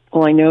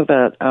 Well, I know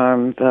that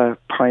the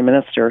Prime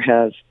Minister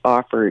has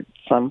offered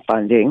some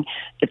funding.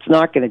 It's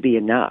not going to be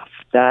enough.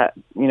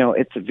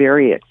 It's a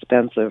very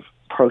expensive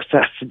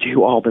process to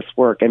do all this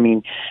work. I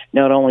mean,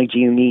 not only do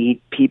you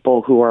need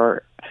people who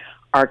are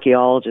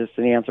archaeologists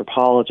and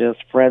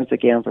anthropologists,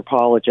 forensic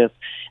anthropologists,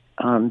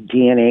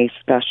 DNA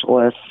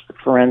specialists,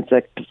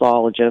 forensic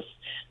pathologists,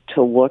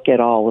 to look at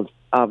all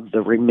of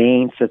the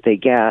remains that they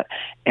get,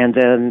 and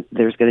then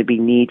there's going to be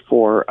need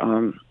for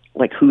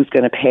who's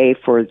going to pay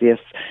for this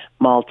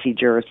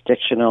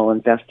multi-jurisdictional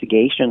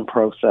investigation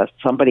process.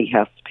 Somebody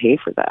has to pay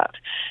for that,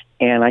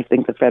 and I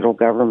think the federal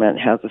government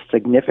has a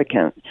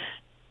significant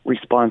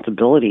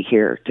responsibility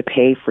here to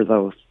pay for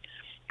those,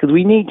 because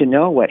we need to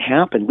know what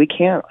happened. We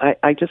can't.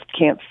 I just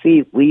can't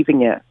see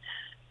leaving it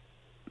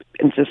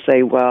and just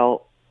say,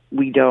 well,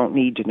 we don't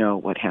need to know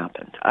what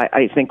happened.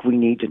 I think we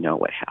need to know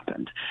what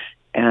happened.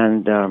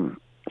 And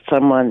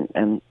someone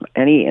and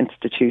any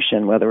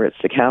institution, whether it's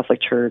the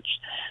Catholic Church,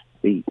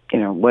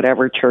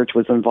 whatever church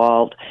was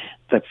involved,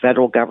 the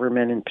federal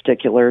government in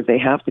particular, they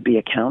have to be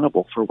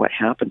accountable for what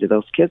happened to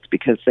those kids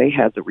because they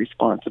had the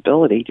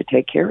responsibility to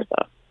take care of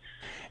them.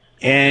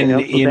 And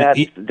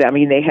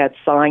they had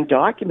signed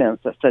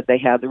documents that said they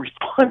had the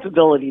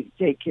responsibility to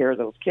take care of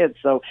those kids.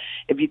 So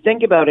if you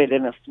think about it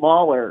in a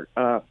smaller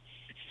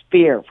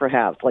sphere,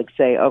 perhaps, like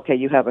say, okay,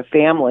 you have a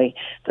family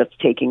that's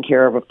taking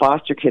care of a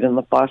foster kid, and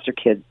the foster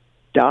kid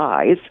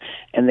dies,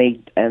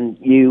 and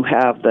you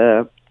have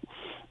the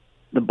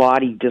the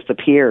body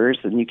disappears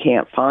and you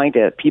can't find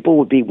it, people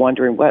would be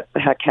wondering what the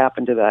heck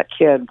happened to that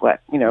kid.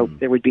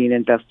 There would be an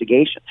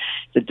investigation.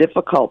 The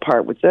difficult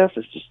part with this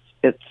is just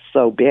it's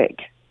so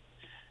big,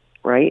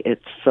 right?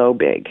 It's so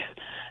big.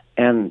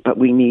 But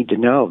we need to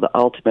know. The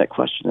ultimate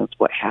question is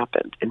what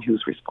happened and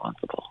who's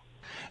responsible.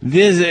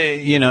 This,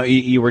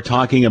 you were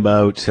talking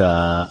about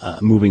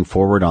moving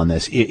forward on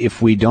this.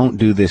 If we don't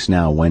do this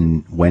now,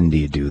 when do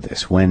you do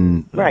this?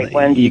 When do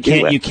you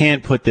do it? You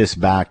can't put this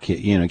back.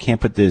 You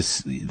can't put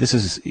this. This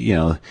is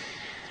you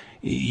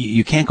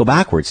can't go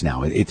backwards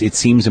now. It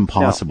seems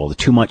impossible. No.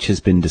 Too much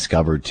has been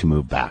discovered to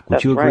move back.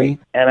 Would you agree? Right.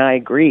 And I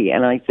agree.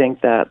 And I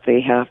think that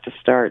they have to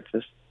start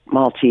this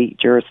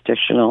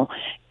multi-jurisdictional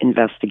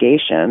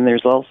investigation.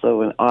 There's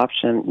also an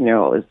option,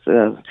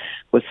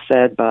 was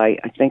said by,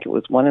 I think it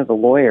was one of the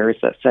lawyers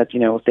that said,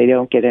 if they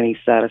don't get any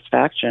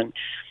satisfaction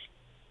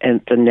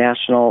at the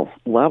national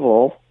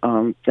level,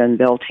 then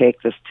they'll take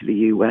this to the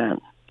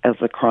UN as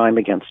a crime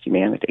against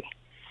humanity.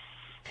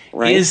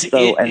 Right?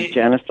 And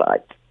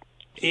genocide.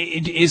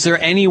 Is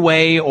there any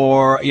way,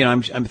 or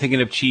I'm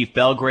thinking of Chief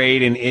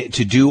Belgrade, and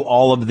to do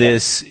all of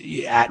this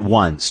at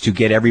once, to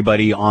get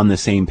everybody on the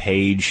same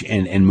page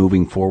and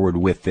moving forward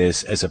with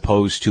this, as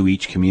opposed to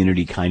each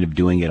community kind of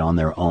doing it on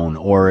their own,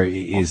 or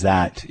is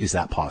that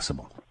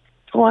possible?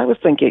 Well,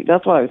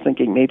 that's why I was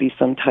thinking maybe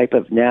some type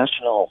of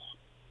national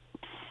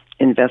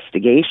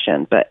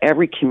investigation, but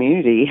every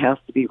community has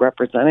to be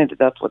represented.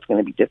 That's what's going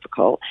to be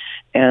difficult,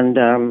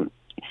 and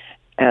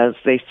as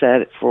they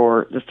said,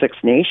 for the Six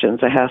Nations,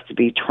 it has to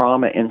be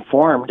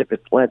trauma-informed. If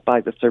it's led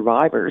by the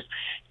survivors,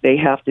 they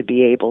have to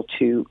be able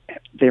to,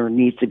 there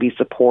needs to be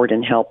support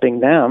in helping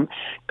them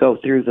go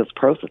through this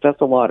process.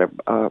 That's a lot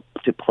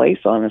to place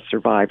on a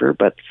survivor,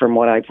 but from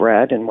what I've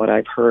read and what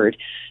I've heard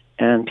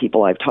and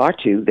people I've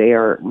talked to, they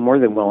are more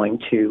than willing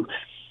to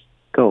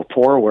go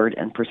forward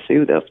and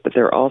pursue this. But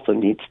there also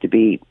needs to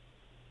be,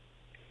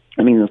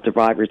 the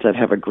survivors that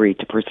have agreed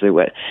to pursue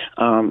it,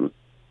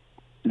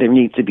 there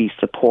needs to be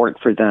support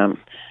for them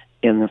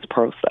in this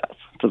process.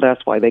 So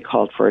that's why they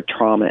called for a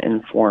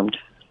trauma-informed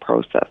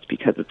process,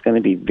 because it's going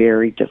to be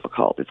very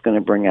difficult. It's going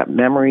to bring up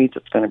memories.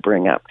 It's going to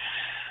bring up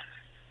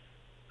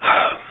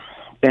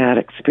bad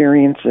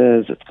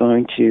experiences. It's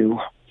going to,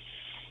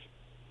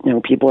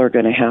 people are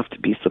going to have to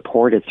be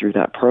supported through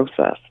that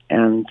process.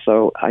 And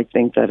so I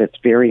think that it's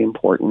very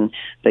important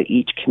that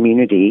each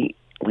community,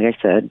 like I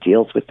said,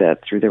 deals with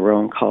that through their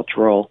own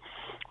cultural,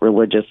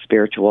 religious,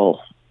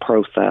 spiritual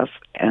process,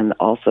 and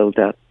also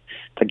that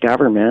the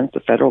government, the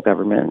federal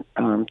government,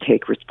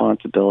 take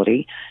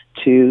responsibility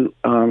to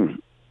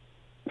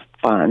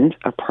fund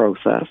a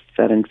process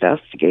that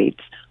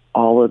investigates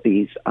all of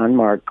these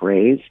unmarked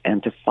graves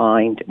and to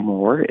find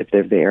more if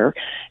they're there,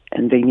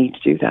 and they need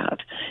to do that.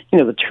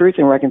 The Truth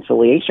and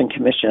Reconciliation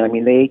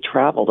Commission, they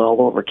traveled all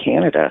over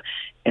Canada,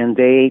 and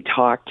they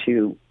talked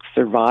to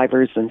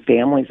survivors and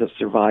families of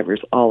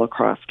survivors all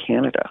across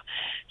Canada.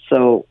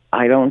 So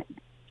I don't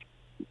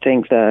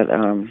think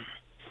that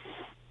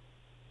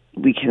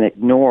we can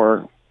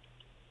ignore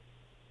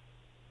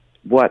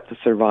what the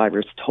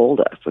survivors told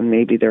us, and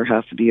maybe there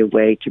has to be a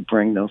way to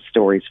bring those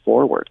stories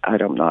forward.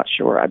 I'm not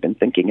sure. I've been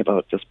thinking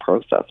about this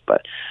process,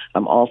 but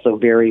I'm also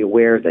very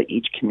aware that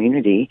each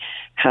community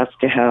has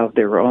to have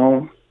their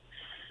own,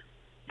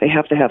 they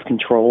have to have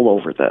control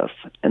over this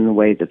in the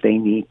way that they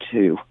need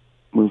to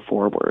move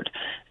forward.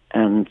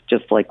 And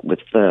just like with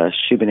the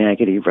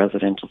Shubenacadie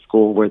Residential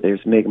School, where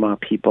there's Mi'kmaq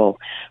people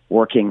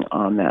working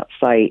on that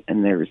site,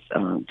 and there's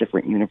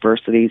different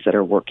universities that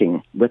are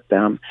working with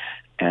them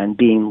and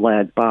being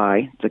led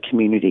by the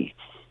community.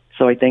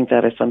 So I think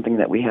that is something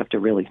that we have to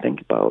really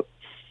think about,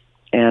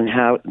 and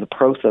how the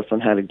process on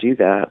how to do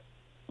that.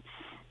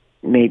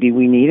 Maybe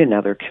we need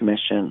another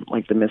commission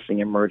like the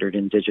Missing and Murdered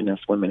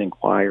Indigenous Women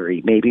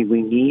Inquiry. Maybe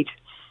we need...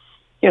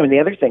 and the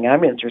other thing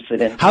I'm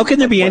interested in... How can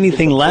there be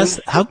anything less?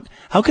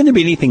 How can there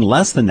be anything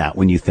less than that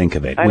when you think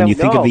of it? When you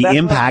think of the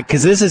impact,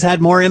 because this has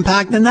had more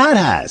impact than that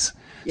has.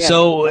 Yeah.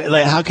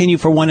 So, how can you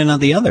for one and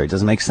not the other? It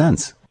doesn't make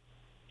sense.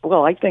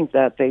 Well, I think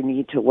that they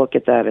need to look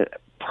at that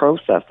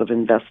process of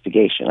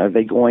investigation. Are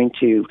they going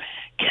to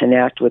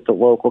connect with the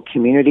local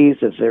communities?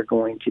 Is there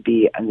going to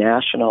be a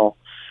national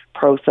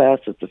process?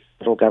 Is the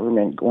federal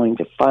government going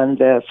to fund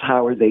this?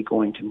 How are they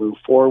going to move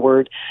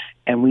forward?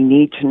 And we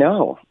need to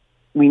know.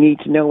 We need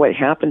to know what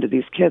happened to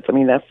these kids.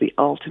 That's the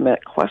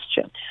ultimate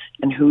question,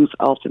 and who's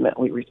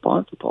ultimately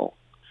responsible.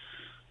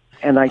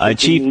 And I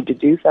think we need to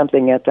do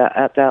something at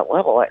that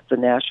level, at the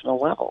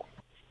national level.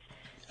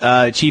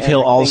 Chief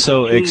Hill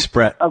also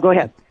expressed. Oh, go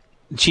ahead.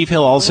 Chief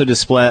Hill also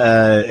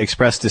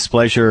expressed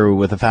displeasure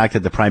with the fact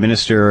that the Prime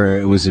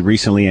Minister was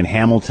recently in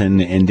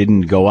Hamilton and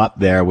didn't go up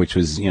there, which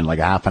was like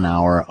a half an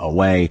hour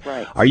away.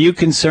 Right. Are you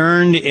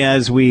concerned,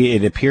 as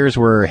it appears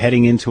we're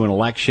heading into an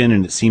election,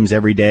 and it seems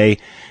every day,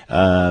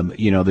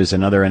 there's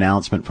another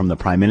announcement from the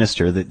Prime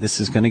Minister that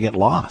this is going to get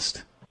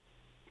lost?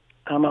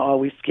 I'm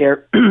always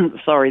scared,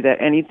 that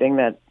anything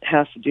that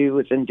has to do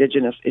with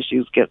Indigenous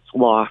issues gets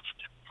lost.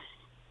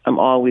 I'm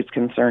always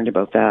concerned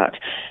about that.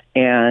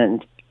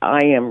 And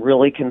I am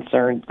really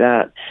concerned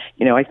that,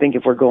 I think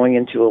if we're going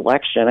into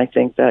election, I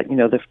think that,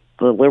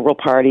 the Liberal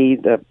Party,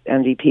 the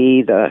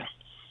NDP, the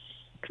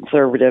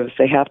Conservatives,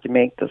 they have to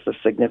make this a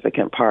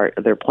significant part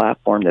of their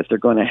platform, that they're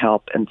going to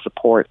help and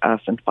support us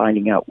in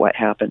finding out what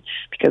happened,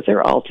 because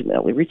they're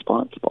ultimately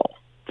responsible.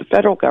 The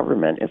federal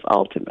government is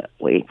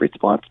ultimately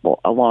responsible,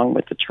 along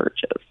with the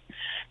churches.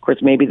 Of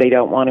course, maybe they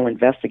don't want to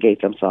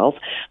investigate themselves,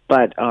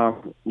 but,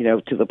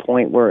 to the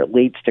point where it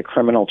leads to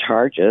criminal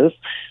charges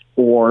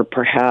or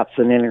perhaps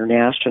an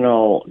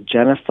international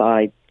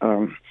genocide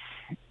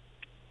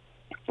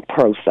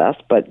process,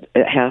 but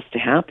it has to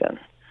happen.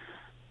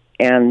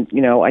 And,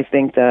 I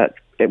think that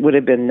it would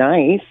have been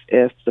nice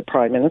if the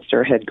Prime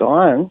Minister had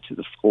gone to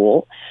the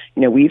school.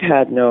 We've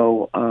had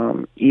no,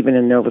 even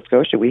in Nova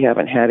Scotia, we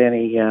haven't had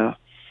any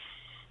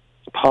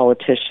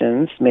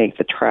politicians make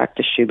the trek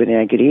to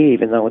Shubenacadie,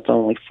 even though it's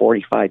only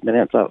 45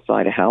 minutes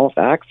outside of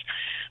Halifax.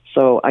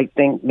 So I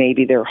think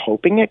maybe they're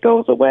hoping it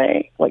goes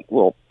away, like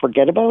we'll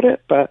forget about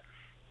it, but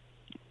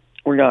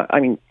we're not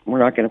going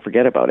to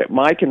forget about it.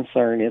 My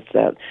concern is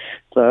that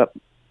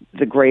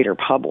the greater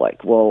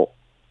public will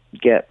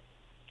get,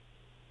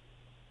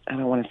 I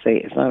don't want to say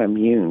it's not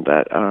immune,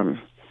 but kind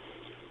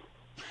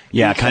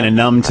of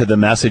numb to the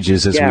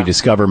messages as we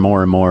discover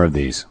more and more of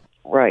these.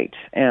 Right,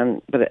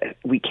 but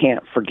we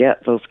can't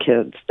forget those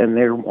kids, and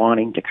they're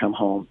wanting to come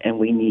home, and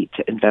we need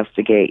to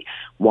investigate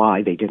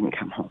why they didn't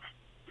come home.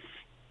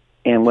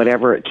 And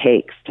whatever it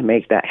takes to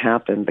make that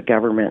happen, the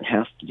government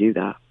has to do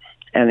that.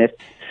 And if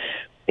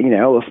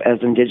as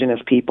Indigenous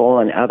people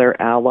and other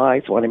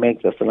allies want to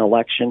make this an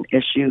election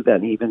issue,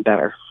 then even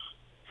better.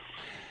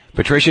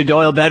 Patricia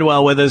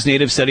Doyle-Bedwell with us,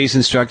 Native Studies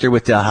instructor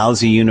with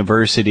Dalhousie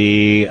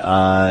University,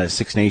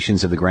 Six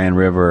Nations of the Grand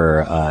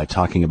River,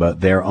 talking about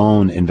their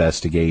own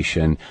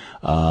investigation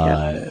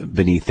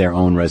beneath their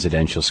own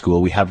residential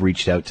school. We have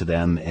reached out to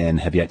them and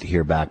have yet to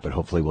hear back, but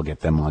hopefully we'll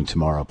get them on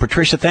tomorrow.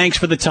 Patricia, thanks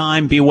for the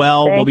time. Be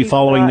well. We'll be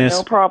following this.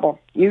 No problem.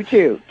 You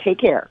too. Take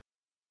care.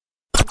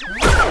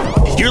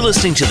 You're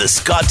listening to the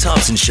Scott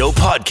Thompson Show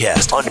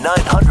podcast on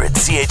 900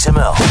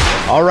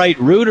 CHML. All right,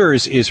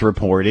 Reuters is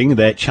reporting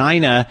that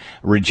China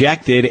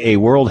rejected a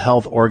World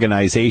Health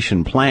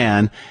Organization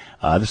plan.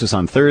 This was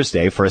on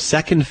Thursday for a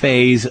second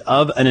phase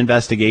of an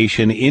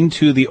investigation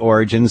into the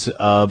origins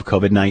of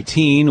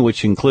COVID-19,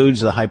 which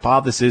includes the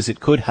hypothesis it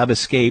could have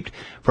escaped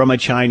from a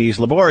Chinese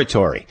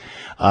laboratory.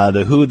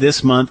 The WHO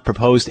this month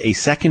proposed a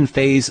second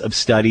phase of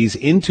studies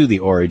into the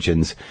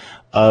origins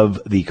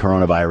of the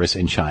coronavirus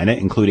in China,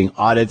 including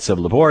audits of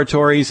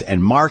laboratories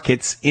and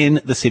markets in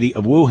the city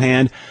of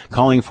Wuhan,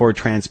 calling for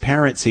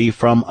transparency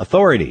from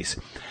authorities.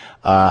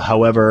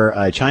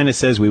 However, China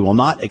says we will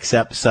not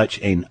accept such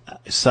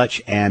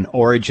an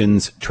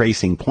origins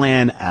tracing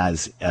plan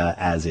as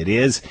it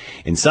is.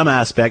 In some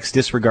aspects,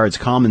 disregards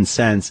common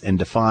sense and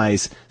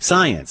defies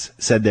science,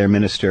 said their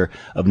Minister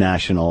of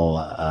National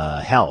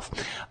Health.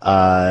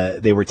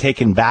 They were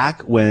taken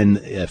back when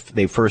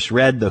they first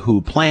read the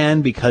WHO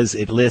plan because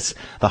it lists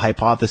the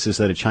hypothesis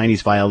that a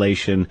Chinese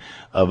violation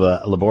of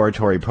a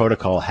laboratory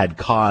protocol had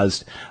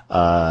caused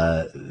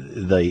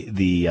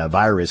the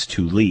virus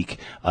to leak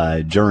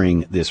during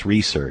this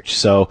research.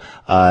 So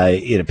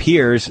it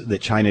appears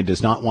that China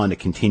does not want to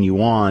continue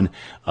on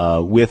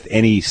with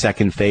any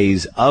second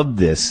phase of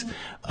this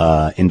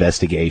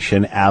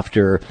investigation.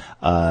 After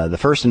the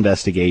first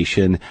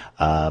investigation,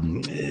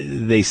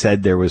 they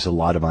said there was a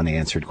lot of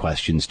unanswered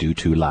questions due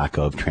to lack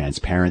of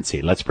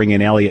transparency. Let's bring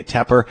in Elliot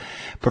Tepper,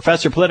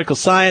 professor of political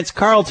science,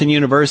 Carleton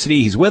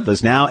University. He's with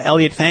us now.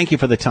 Elliot, thank you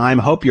for the time.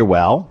 Hope you're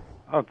well.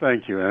 Oh,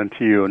 thank you, and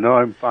to you. No,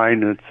 I'm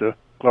fine. It's a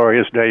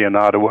glorious day in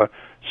Ottawa,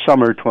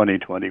 summer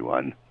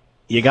 2021.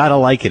 You gotta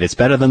like it. It's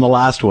better than the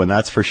last one,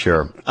 that's for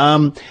sure.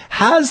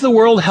 Has the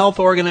World Health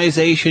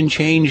Organization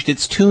changed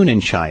its tune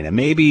in China?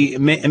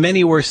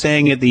 Many were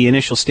saying at the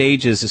initial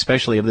stages,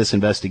 especially of this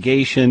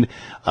investigation,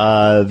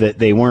 that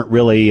they weren't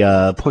really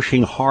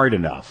pushing hard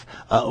enough.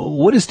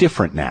 What is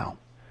different now?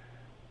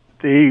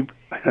 They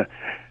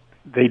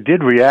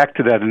did react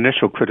to that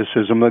initial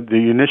criticism.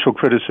 The initial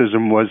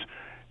criticism was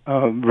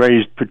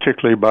raised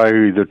particularly by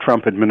the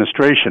Trump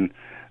administration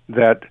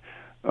that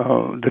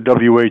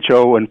the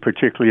WHO and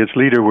particularly its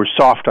leader were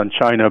soft on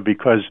China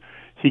because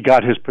he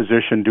got his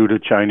position due to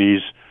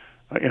Chinese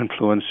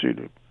influence,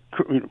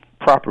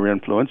 proper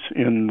influence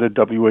in the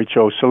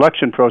WHO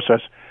selection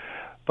process.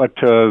 But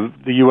the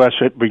U.S.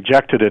 had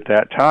rejected at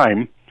that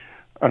time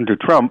under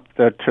Trump,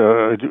 that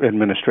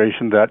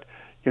administration, that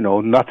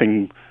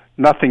nothing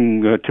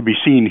to be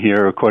seen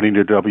here according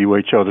to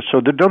WHO. So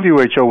the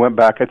WHO went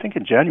back, I think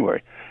in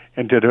January,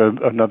 and did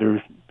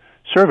another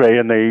survey,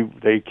 and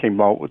they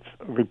came out with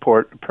a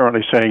report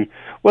apparently saying,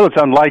 well,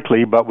 it's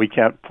unlikely, but we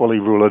can't fully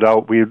rule it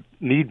out. We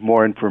need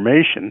more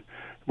information.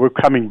 We're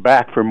coming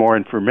back for more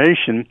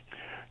information,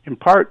 in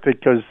part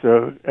because,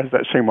 as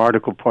that same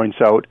article points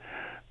out,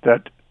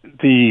 that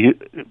the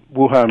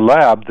Wuhan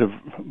lab, the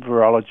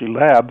virology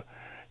lab,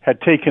 had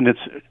taken its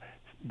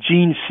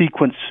gene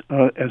sequence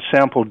and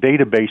sample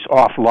database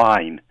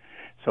offline,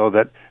 so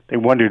that they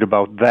wondered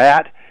about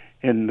that,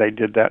 and they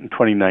did that in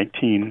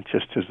 2019,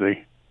 just as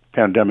they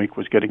pandemic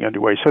was getting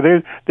underway. So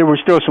there were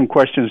still some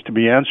questions to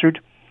be answered,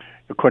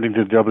 according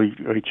to the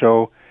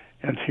WHO,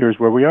 and here's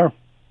where we are.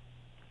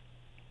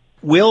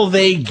 Will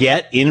they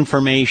get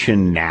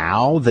information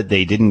now that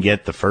they didn't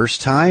get the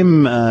first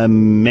time?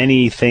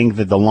 Many think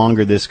that the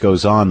longer this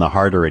goes on, the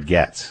harder it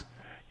gets.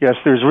 Yes,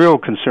 there's real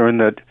concern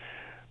that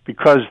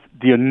because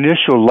the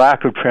initial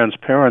lack of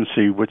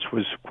transparency, which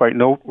was quite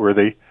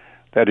noteworthy,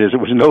 that is, it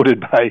was noted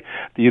by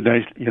the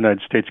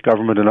United States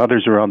government and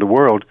others around the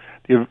world,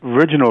 the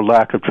original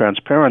lack of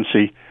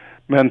transparency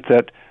meant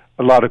that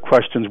a lot of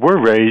questions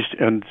were raised,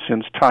 and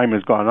since time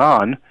has gone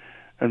on,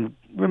 and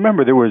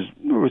remember, there was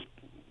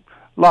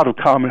a lot of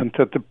comment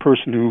that the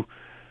person who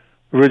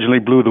originally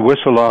blew the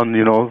whistle on,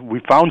 we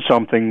found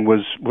something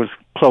was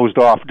closed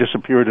off,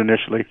 disappeared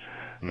initially.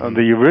 Mm-hmm.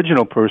 The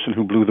original person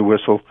who blew the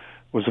whistle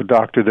was a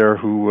doctor there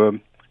who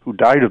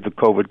died of the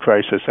COVID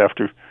crisis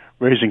after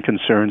raising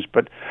concerns.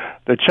 But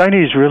the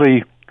Chinese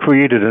really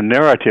created a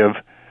narrative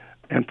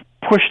and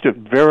pushed it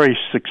very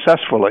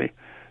successfully,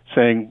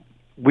 saying,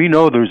 we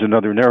know there's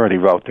another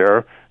narrative out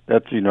there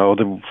that,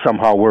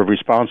 somehow we're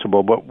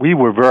responsible, but we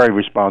were very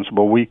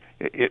responsible.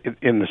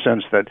 In the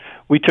sense that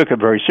we took it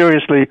very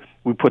seriously.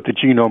 We put the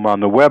genome on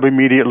the web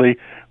immediately.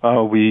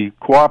 We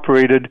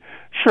cooperated.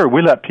 Sure,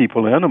 we let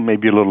people in, and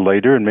maybe a little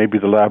later, and maybe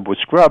the lab was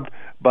scrubbed,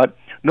 but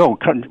no,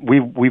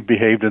 we've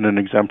behaved in an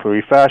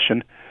exemplary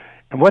fashion.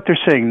 And what they're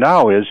saying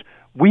now is,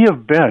 we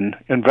have been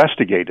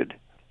investigated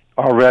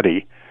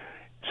already.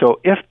 So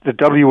if the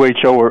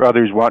WHO or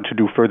others want to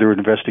do further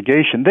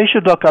investigation, they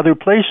should look other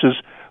places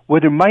where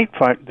they might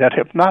find that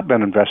have not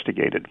been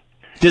investigated.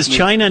 Does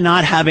China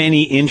not have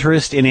any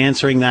interest in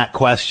answering that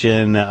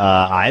question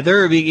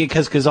either?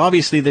 Because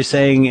obviously they're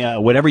saying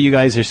whatever you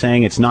guys are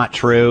saying, it's not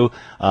true.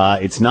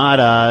 It's not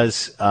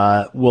us.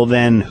 Well,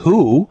 then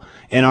who?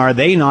 And are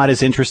they not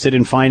as interested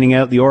in finding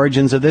out the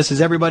origins of this as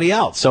everybody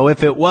else? So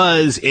if it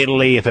was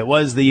Italy, if it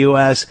was the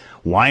U.S.,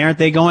 why aren't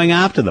they going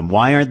after them?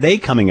 Why aren't they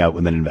coming out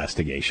with an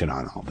investigation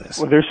on all this?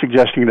 Well, they're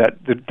suggesting that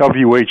the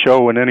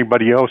WHO and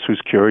anybody else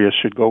who's curious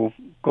should go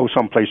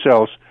someplace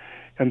else.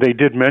 And they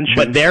did mention,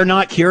 but they're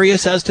not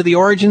curious as to the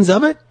origins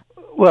of it.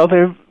 Well,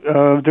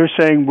 they're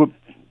saying,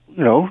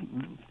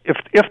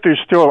 if there's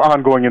still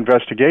ongoing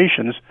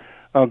investigations,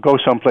 go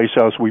someplace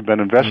else. We've been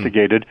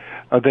investigated.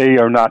 They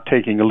are not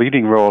taking a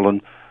leading role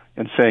and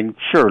saying,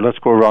 sure, let's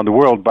go around the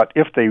world. But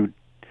if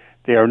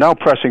they are now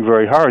pressing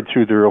very hard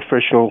through their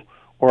official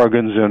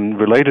organs and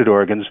related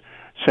organs,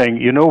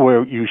 saying,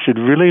 where you should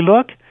really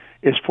look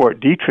is Fort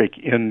Detrick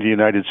in the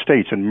United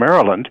States, in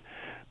Maryland,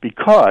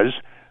 because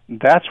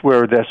that's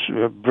where this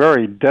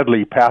very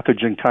deadly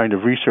pathogen kind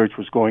of research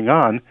was going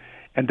on.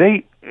 And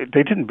they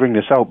didn't bring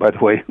this out, by the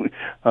way,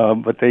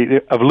 but they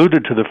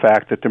alluded to the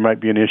fact that there might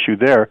be an issue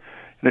there.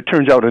 And it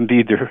turns out,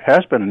 indeed, there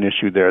has been an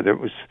issue there. It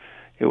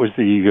was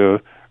the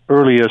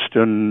earliest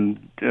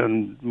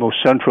and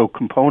most central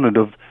component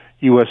of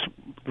U.S.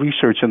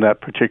 research in that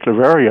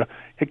particular area.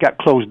 It got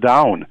closed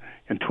down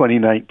in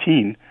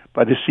 2019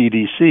 by the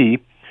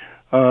CDC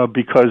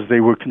because they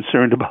were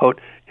concerned about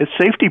its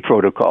safety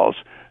protocols.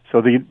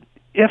 So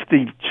if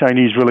the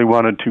Chinese really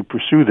wanted to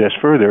pursue this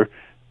further,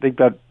 they've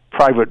got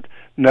private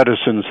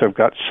netizens have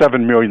got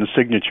 7 million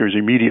signatures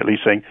immediately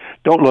saying,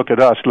 don't look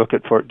at us, look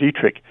at Fort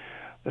Detrick.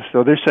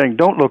 So they're saying,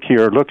 don't look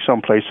here, look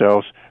someplace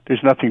else.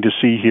 There's nothing to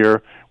see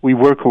here. We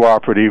were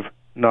cooperative.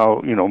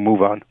 Now,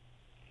 move on.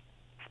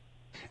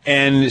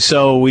 And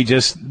so we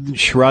just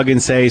shrug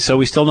and say, so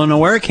we still don't know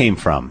where it came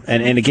from.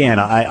 And again,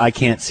 I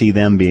can't see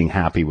them being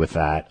happy with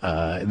that.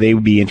 They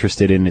would be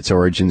interested in its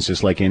origins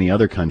just like any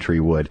other country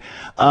would.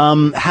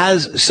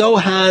 Has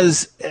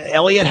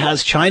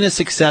China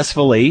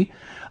successfully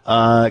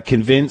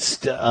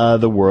convinced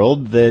the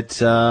world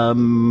that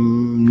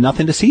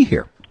nothing to see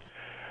here?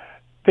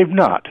 They've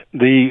not.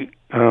 The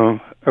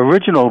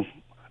original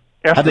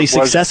effort have they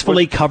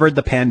successfully covered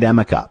the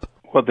pandemic up?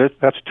 Well,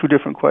 that's two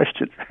different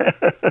questions.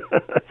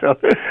 So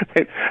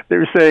they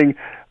were saying,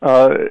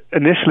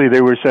 initially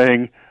they were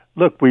saying,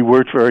 look, we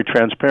worked very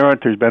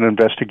transparent, there's been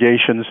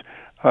investigations,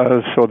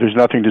 so there's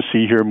nothing to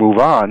see here, move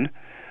on.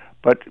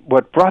 But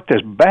what brought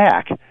this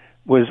back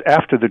was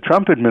after the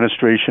Trump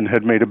administration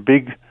had made a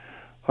big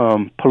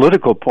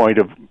political point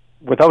of,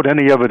 without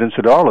any evidence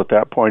at all at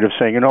that point, of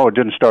saying, it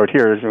didn't start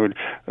here,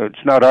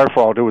 it's not our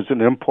fault, it was an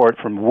import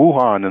from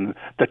Wuhan and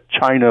the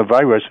China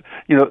virus.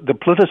 The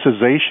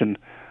politicization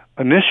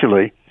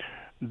initially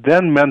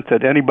then meant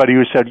that anybody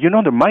who said,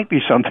 there might be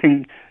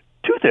something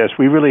to this,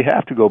 we really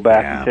have to go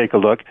back and take a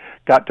look,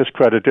 got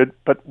discredited.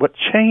 But what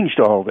changed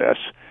all this,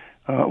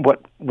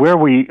 where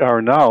we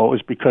are now,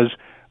 is because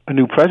a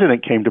new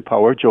president came to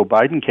power, Joe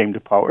Biden came to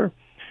power,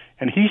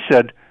 and he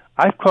said,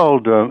 I've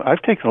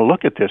taken a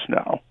look at this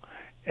now,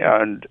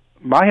 and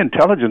my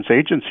intelligence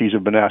agencies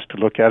have been asked to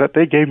look at it.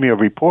 They gave me a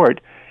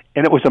report,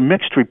 and it was a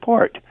mixed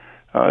report.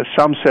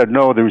 Some said,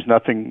 no, there was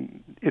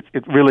nothing,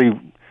 it really,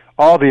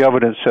 all the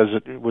evidence says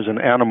it was an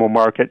animal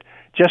market,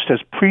 just as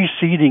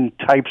preceding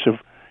types of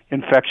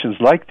infections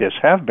like this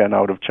have been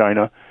out of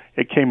China.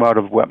 It came out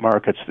of wet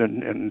markets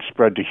and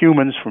spread to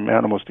humans, from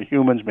animals to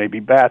humans, maybe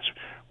bats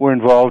were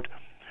involved.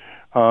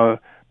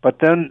 But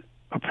then,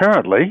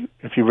 apparently,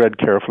 if you read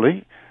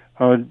carefully,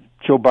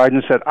 Joe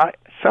Biden said,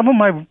 some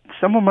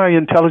of my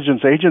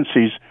intelligence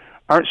agencies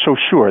aren't so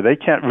sure. They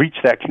can't reach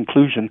that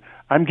conclusion.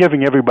 I'm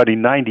giving everybody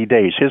 90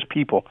 days, his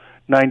people,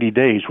 90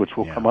 days, which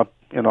will come up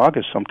in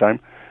August sometime,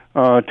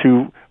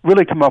 to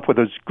really come up with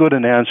as good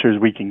an answer as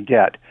we can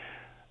get.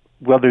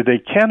 Whether they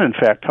can, in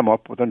fact, come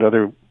up with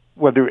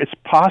whether it's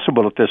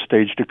possible at this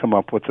stage to come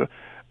up with a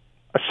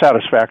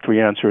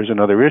satisfactory answer is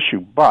another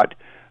issue. But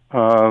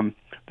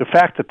the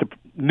fact that the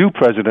new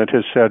president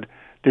has said,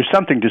 there's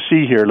something to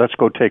see here, let's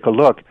go take a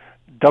look.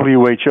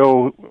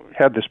 WHO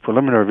had this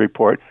preliminary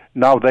report.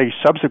 Now they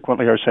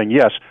subsequently are saying,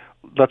 yes,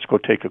 let's go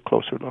take a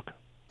closer look.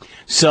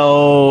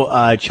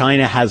 So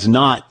China has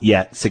not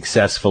yet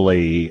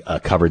successfully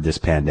covered this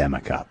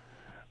pandemic up.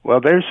 Well,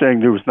 they're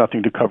saying there was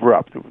nothing to cover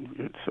up.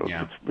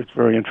 It's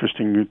very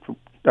interesting.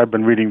 I've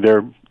been reading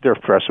their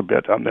press a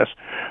bit on this.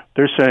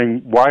 They're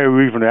saying, why are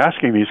we even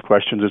asking these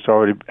questions? It's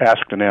already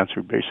asked and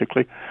answered,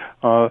 basically.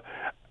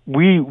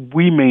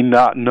 We may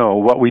not know.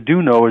 What we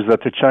do know is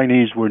that the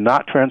Chinese were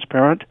not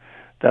transparent,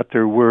 that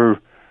there were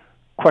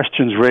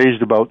questions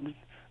raised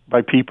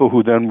by people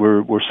who then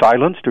were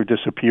silenced or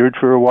disappeared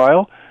for a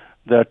while,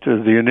 that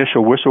the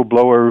initial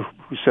whistleblower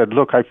who said,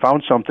 look, I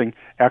found something,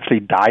 actually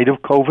died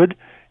of COVID,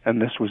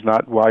 and this was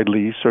not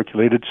widely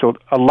circulated. So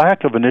a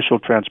lack of initial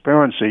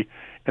transparency,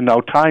 and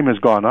now time has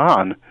gone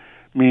on,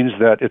 means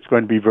that it's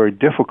going to be very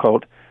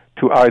difficult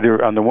to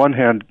either, on the one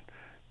hand,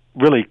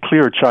 really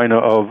clear China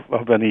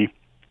of any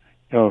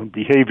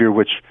behavior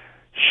which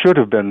should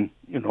have been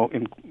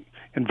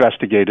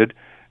investigated.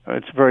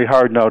 It's very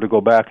hard now to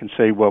go back and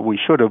say, well, we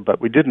should have,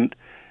 but we didn't,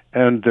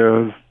 and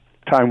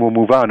time will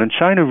move on. And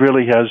China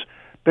really has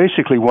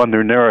basically won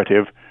their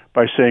narrative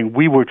by saying,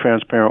 we were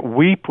transparent,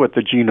 we put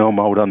the genome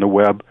out on the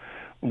web,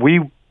 we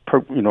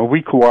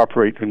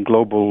cooperate in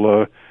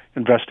global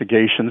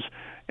investigations,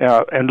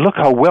 and look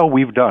how well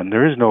we've done.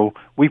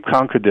 We've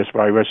conquered this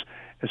virus,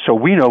 and so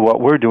we know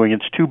what we're doing.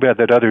 It's too bad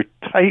that other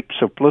types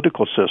of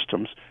political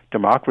systems,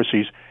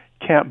 democracies,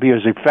 can't be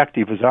as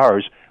effective as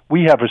ours.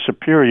 We have a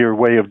superior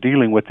way of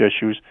dealing with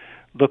issues.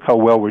 Look how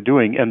well we're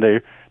doing, and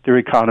their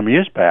economy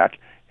is back.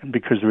 And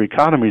because their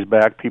economy is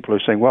back, people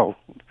are saying, well,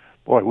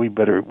 boy, we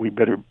better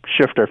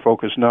shift our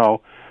focus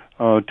now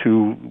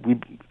to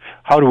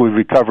how do we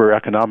recover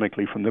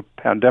economically from the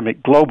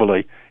pandemic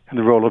globally, and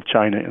the role of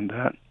China in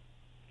that.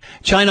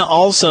 China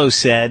also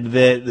said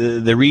that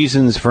the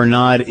reasons for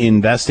not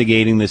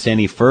investigating this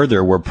any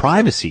further were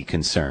privacy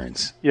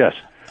concerns. Yes.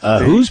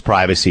 Whose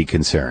privacy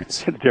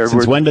concerns?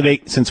 Since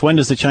when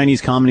does the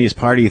Chinese Communist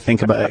Party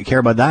care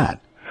about that?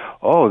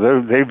 Oh,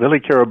 they really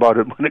care about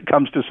it when it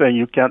comes to saying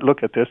you can't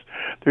look at this.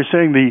 They're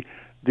saying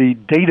the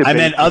database. I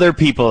meant other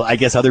people. I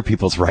guess other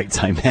people's rights.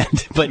 I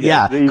meant, but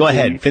go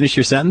ahead. Finish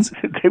your sentence.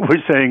 They were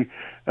saying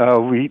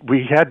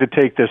we had to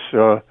take this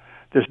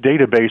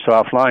database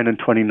offline in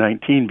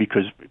 2019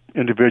 because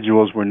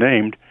individuals were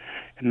named,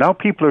 and now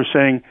people are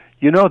saying,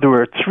 there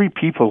were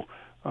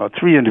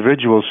three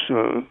individuals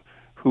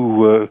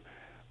who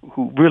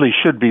really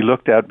should be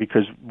looked at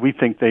because we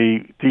think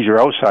these are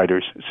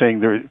outsiders. Saying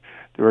there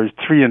are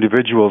three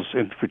individuals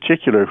in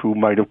particular who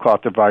might have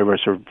caught the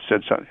virus or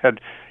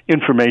had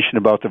information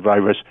about the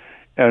virus,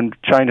 and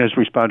China has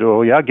responded,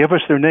 "Oh yeah, give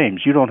us their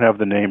names. You don't have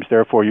the names,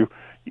 therefore you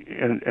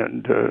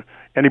and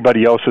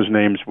anybody else's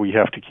names we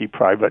have to keep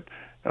private."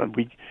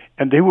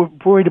 And they were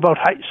worried about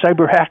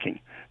cyber hacking.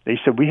 They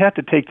said we had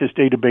to take this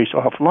database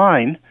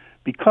offline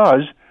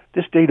because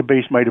this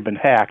database might have been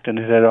hacked and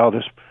it had all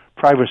this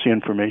privacy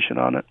information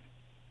on it.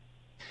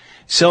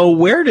 So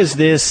where does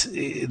this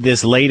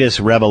latest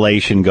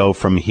revelation go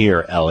from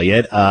here,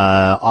 Elliot?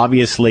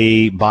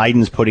 Obviously,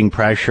 Biden's putting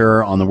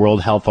pressure on the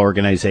World Health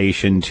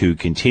Organization to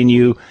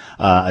continue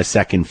a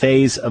second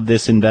phase of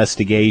this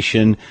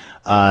investigation.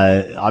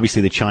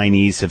 Obviously, the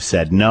Chinese have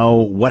said no.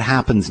 What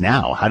happens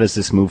now? How does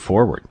this move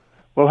forward?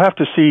 We'll have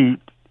to see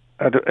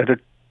at a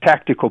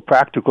tactical,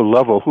 practical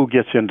level who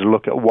gets in to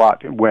look at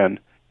what, when,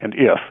 and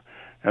if.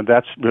 And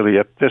that's really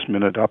at this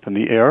minute up in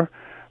the air.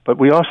 But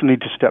we also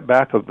need to step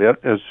back a bit,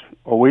 as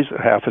always,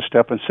 half a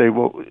step, and say,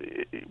 well,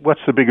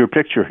 what's the bigger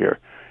picture here?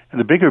 And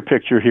the bigger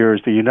picture here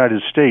is the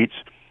United States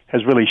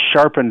has really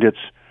sharpened its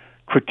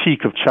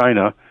critique of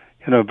China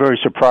in a very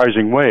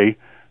surprising way,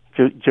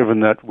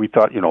 given that we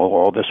thought,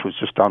 all this was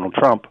just Donald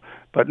Trump.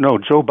 But no,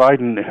 Joe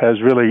Biden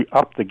has really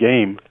upped the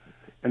game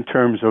in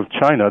terms of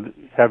China,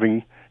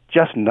 having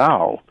just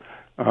now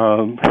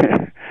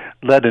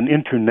led an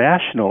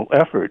international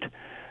effort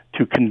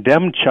to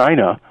condemn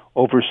China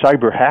over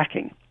cyber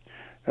hacking,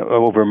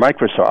 over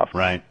Microsoft.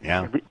 Right,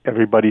 yeah.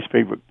 Everybody's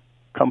favorite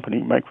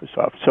company,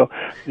 Microsoft. So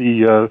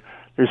they're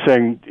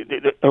saying,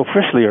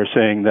 officially are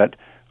saying that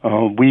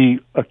we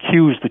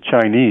accuse the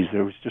Chinese.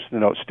 There was just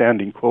an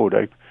outstanding quote.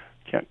 I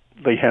can't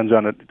lay hands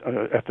on it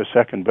at the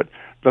second, but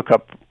look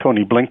up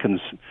Tony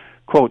Blinken's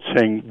quote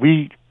saying,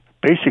 we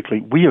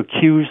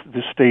accuse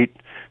the state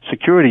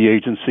security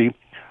agency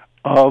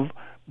of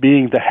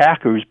being the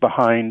hackers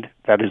behind,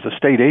 that is a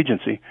state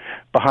agency,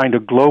 behind a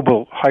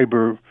global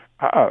cyber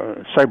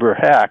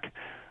hack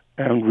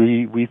and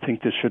we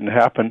think this shouldn't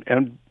happen,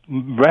 and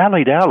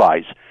rallied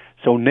allies,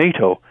 so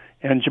NATO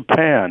and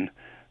Japan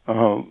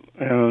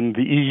and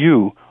the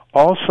EU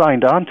all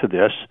signed on to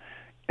this,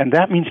 and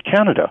that means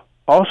Canada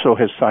also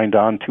has signed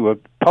on to a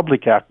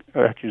public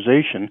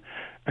accusation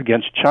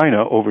against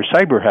China over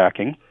cyber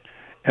hacking,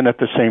 and at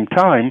the same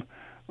time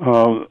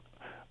are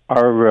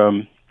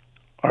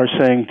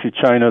saying to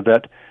China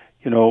that,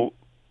 in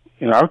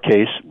our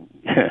case,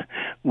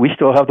 we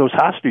still have those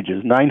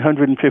hostages,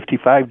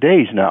 955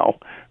 days now,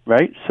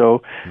 right?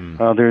 So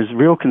there's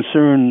real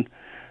concern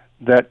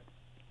that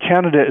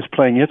Canada is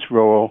playing its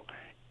role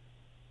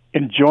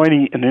in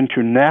joining an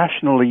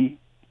international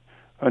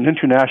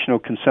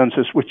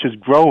consensus which is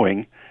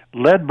growing,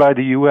 led by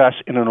the U.S.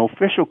 in an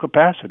official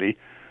capacity,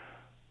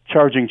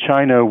 charging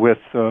China with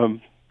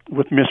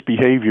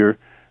misbehavior.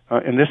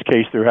 In this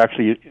case, they're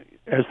actually,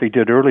 as they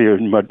did earlier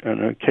in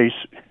a case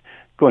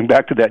going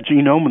back to that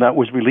genome that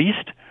was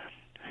released,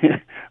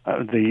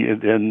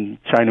 then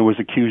China was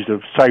accused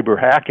of cyber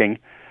hacking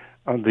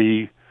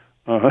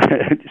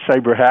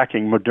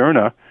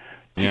Moderna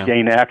to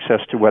gain access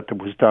to what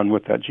was done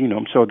with that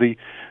genome. So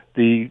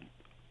the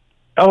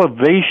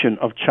elevation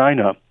of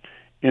China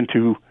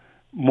into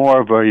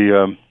more of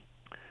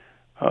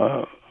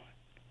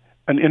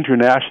an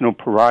international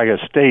pariah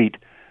state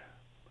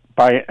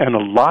by an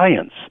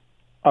alliance,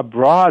 a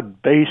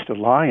broad-based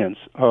alliance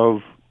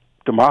of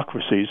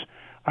democracies,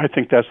 I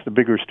think that's the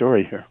bigger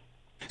story here.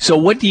 So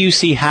what do you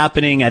see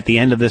happening at the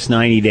end of this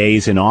 90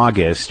 days in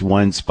August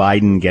once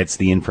Biden gets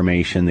the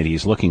information that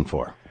he's looking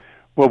for?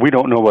 Well, we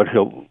don't know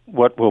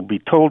what will be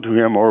told to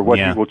him or what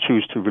he will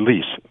choose to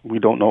release. We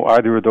don't know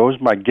either of those.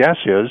 My guess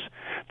is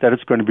that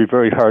it's going to be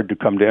very hard to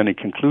come to any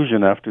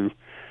conclusion after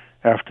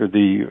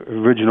the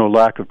original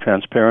lack of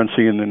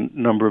transparency and the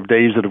number of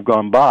days that have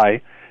gone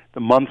by, the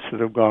months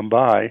that have gone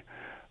by.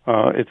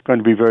 It's going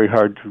to be very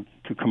hard to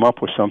come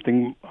up with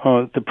something.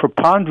 The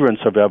preponderance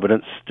of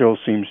evidence still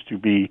seems to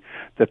be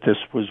that this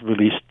was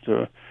released,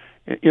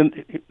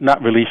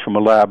 not released from a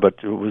lab, but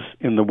it was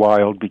in the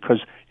wild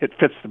because it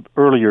fits the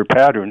earlier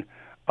pattern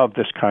of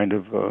this kind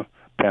of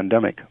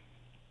pandemic.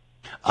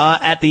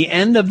 At the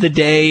end of the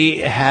day,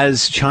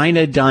 has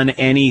China done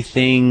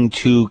anything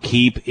to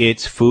keep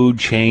its food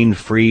chain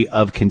free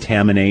of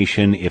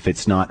contamination if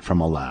it's not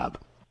from a lab?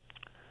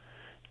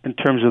 In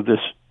terms of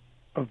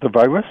the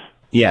virus?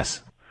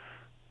 Yes.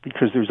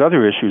 Because there's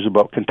other issues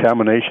about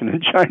contamination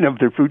in China of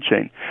their food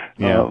chain,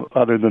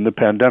 other than the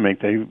pandemic.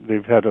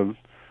 They've had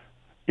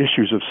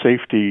issues of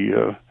safety.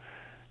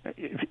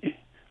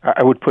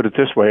 I would put it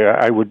this way: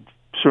 I would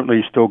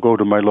certainly still go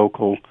to my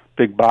local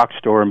big box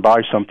store and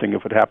buy something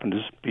if it happened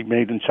to be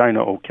made in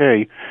China.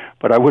 Okay,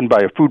 but I wouldn't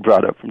buy a food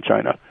product from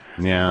China.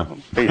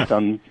 Based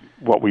on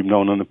what we've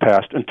known in the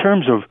past. In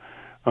terms of,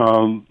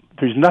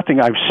 there's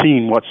nothing I've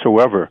seen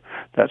whatsoever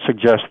that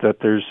suggests that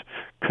there's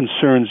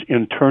concerns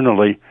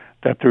internally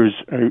that there's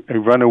a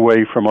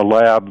runaway from a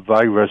lab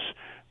virus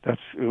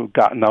that's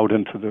gotten out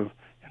into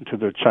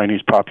the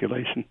Chinese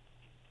population.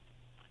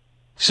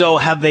 So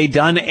have they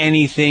done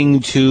anything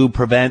to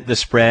prevent the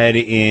spread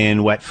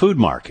in wet food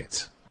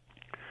markets?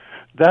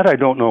 That I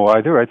don't know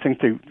either. I think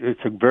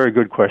it's a very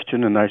good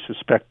question, and I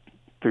suspect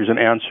there's an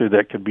answer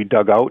that could be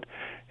dug out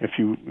if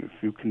you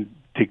can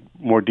dig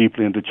more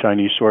deeply into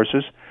Chinese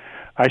sources.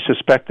 I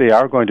suspect they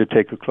are going to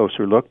take a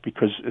closer look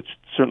because it's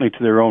certainly to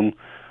their own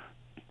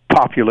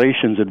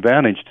population's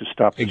advantage to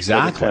stop the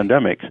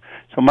pandemics.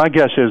 So my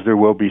guess is there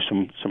will be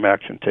some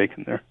action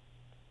taken there.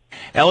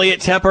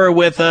 Elliot Tepper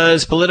with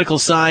us, political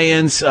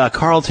science,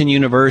 Carleton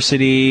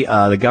University.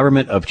 The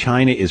government of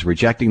China is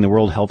rejecting the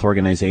World Health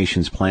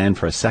Organization's plan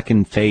for a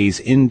second phase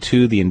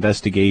into the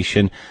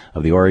investigation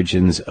of the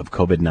origins of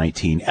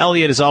COVID-19.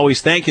 Elliot, as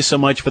always, thank you so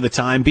much for the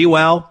time. Be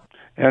well.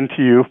 And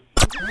to you.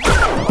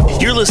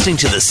 You're listening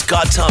to the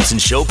Scott Thompson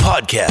Show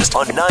podcast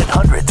on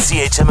 900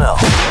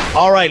 CHML.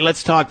 All right,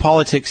 let's talk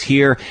politics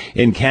here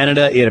in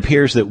Canada. It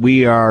appears that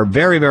we are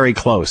very, very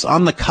close,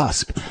 on the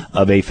cusp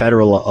of a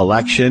federal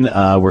election.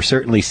 We're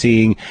certainly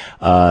seeing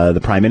the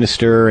Prime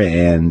Minister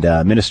and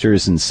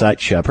ministers and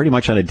such pretty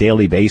much on a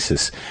daily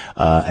basis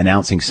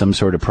announcing some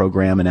sort of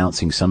program,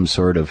 announcing some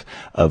sort of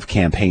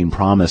campaign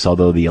promise,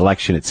 although the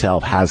election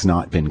itself has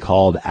not been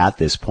called at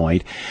this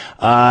point.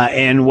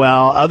 And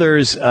while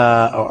others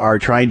are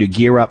trying to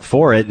gear up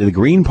for it, the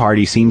Green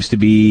Party seems to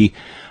be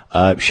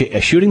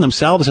shooting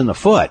themselves in the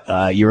foot.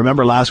 You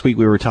remember last week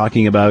we were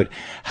talking about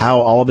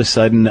how all of a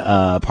sudden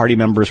party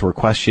members were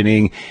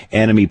questioning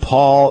Annamie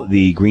Paul,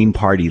 the Green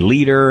Party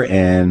leader,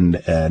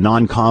 and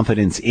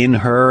non-confidence in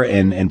her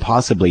and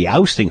possibly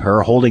ousting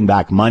her, holding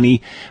back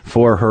money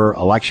for her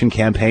election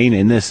campaign.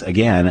 And this,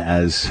 again,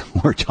 as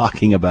we're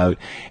talking about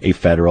a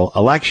federal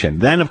election.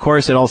 Then, of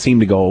course, it all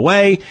seemed to go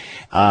away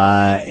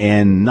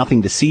and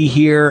nothing to see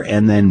here.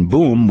 And then,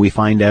 boom, we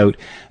find out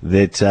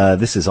that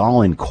this is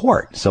all in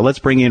court. So let's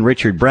bring in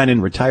Richard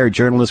Brennan, retired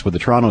journalist with the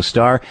Toronto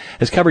Star,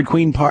 has covered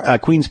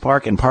Queen's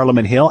Park and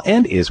Parliament Hill,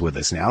 and is with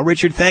us now.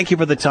 Richard, thank you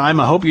for the time.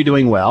 I hope you're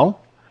doing well.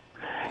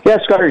 Yeah,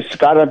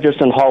 Scott, I'm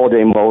just in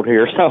holiday mode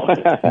here.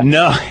 So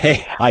No,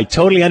 hey, I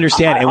totally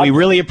understand, and we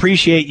really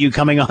appreciate you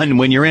coming on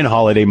when you're in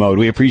holiday mode.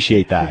 We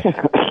appreciate that.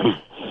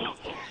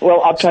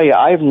 Well, I'll tell you,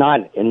 I have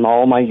not in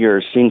all my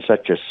years seen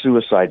such a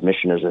suicide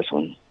mission as this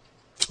one.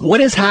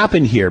 What has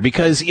happened here?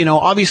 Because,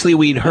 obviously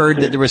we'd heard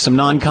that there was some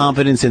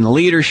non-confidence in the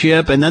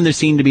leadership, and then there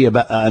seemed to be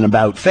an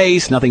about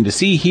face, nothing to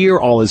see here,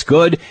 all is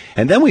good,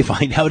 and then we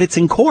find out it's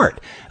in court.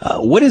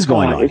 What is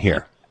going on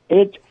here?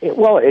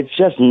 Well, it's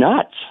just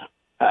nuts.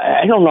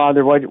 I don't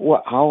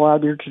know how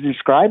other to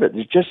describe it.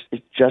 It's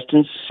just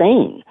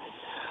insane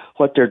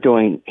what they're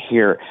doing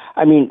here.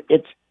 I mean,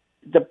 it's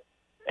they're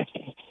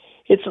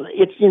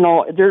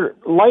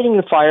lighting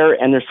the fire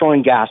and they're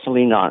throwing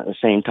gasoline on it at the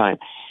same time.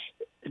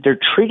 They're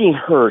treating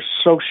her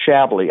so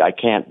shabbily. I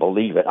can't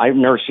believe it. I've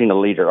never seen a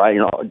leader.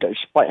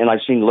 And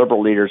I've seen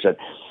liberal leaders that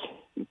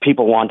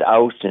people want to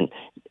oust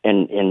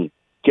and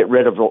get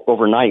rid of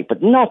overnight,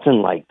 but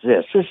nothing like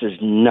this. This is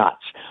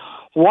nuts.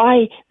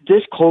 Why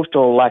this close to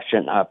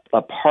election,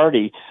 a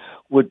party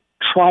would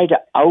try to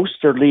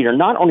oust their leader?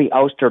 Not only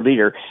oust their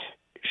leader,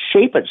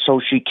 shape it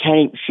so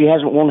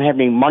won't have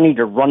any money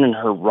to run in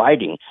her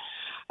riding.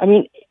 I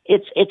mean,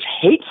 it's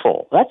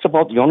hateful. That's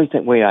about the only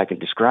way I can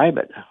describe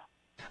it.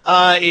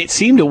 It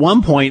seemed at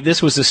one point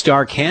this was a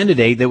star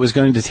candidate that was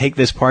going to take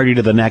this party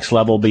to the next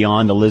level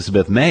beyond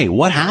Elizabeth May.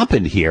 What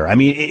happened here? I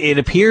mean, it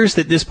appears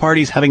that this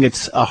party is having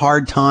a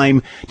hard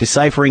time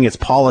deciphering its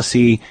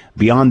policy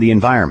beyond the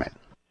environment.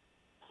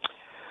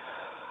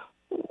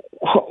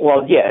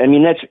 Well, yeah, I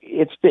mean,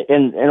 it's been,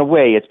 in a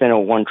way, it's been a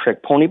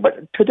one-trick pony,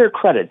 but to their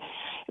credit,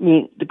 I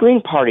mean, the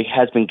Green Party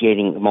has been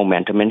gaining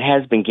momentum and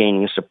has been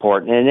gaining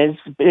support, and it's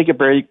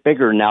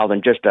bigger now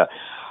than just a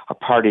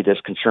party that's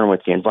concerned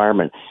with the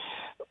environment.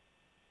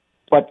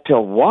 But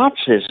to watch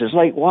this is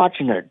like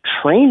watching a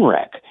train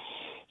wreck.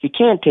 You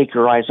can't take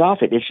your eyes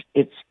off it.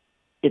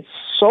 It's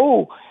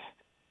so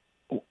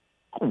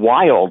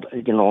wild,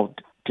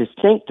 to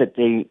think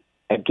that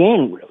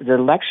again, the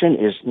election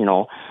is,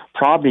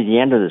 probably the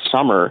end of the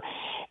summer,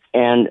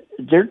 and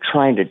they're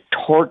trying to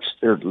torch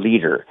their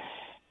leader.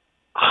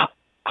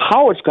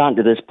 How it's gotten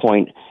to this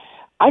point,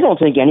 I don't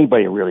think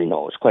anybody really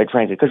knows, quite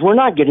frankly, because we're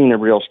not getting the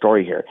real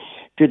story here.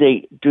 Do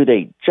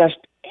they just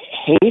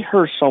hate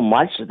her so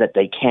much that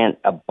they can't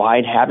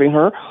abide having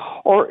her,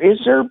 or is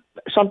there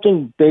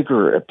something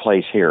bigger at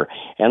place here?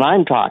 And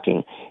I'm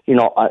talking,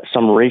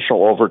 some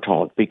racial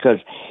overtone, because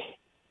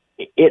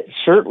it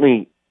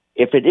certainly,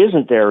 if it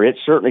isn't there, it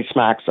certainly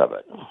smacks of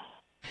it.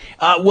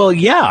 Well,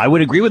 yeah, I would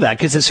agree with that,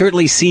 because it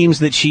certainly seems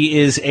that she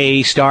is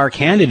a star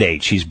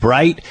candidate. She's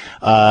bright.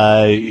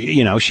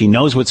 She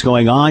knows what's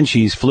going on.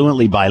 She's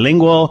fluently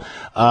bilingual.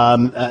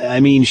 I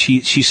mean,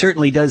 she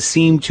certainly does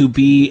seem to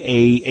be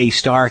a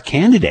star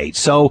candidate.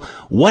 So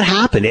what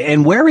happened?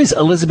 And where is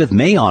Elizabeth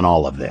May on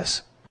all of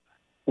this?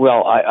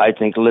 Well, I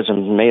think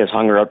Elizabeth May has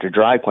hung her out to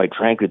dry, quite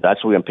frankly.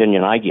 That's the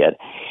opinion I get.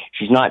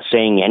 She's not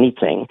saying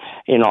anything.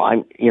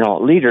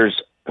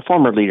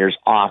 Former leaders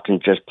often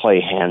just play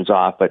hands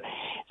off, but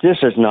this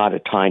is not a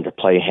time to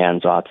play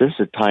hands off. This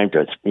is a time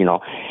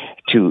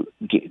to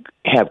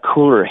have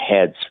cooler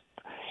heads,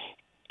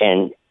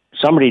 and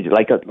somebody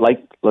like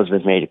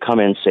Elizabeth May to come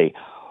in and say,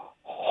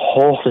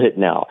 "Hold it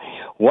now.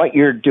 What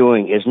you're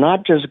doing is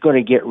not just going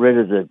to get rid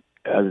of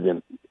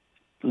the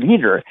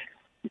leader.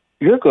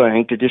 You're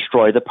going to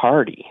destroy the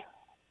party."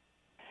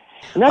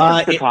 And that's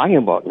what they're talking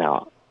about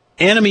now.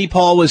 Annamie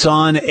Paul was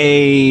on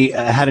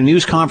had a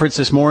news conference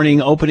this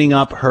morning, opening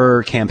up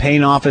her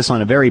campaign office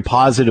on a very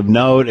positive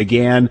note.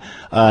 Again,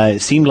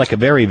 seemed like a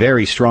very,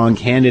 very strong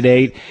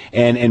candidate,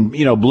 and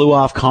blew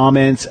off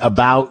comments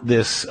about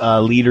this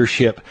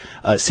leadership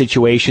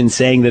situation,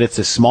 saying that it's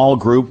a small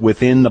group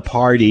within the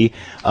party,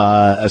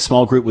 a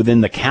small group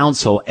within the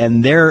council,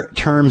 and their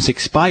terms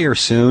expire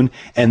soon,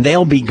 and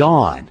they'll be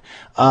gone.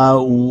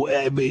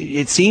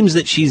 It seems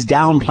that she's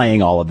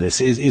downplaying all of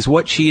this. Is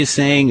what she is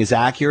saying is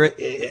accurate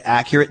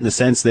in the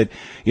sense that,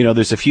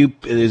 there's a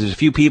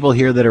few people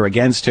here that are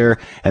against her,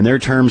 and their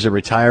terms are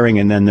retiring,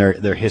 and then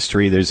their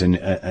history, there's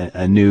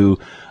a new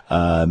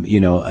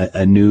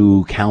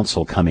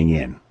council coming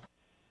in.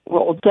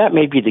 Well, that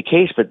may be the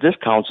case, but this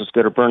council's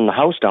going to burn the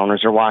house down as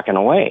they're walking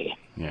away.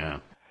 Yeah.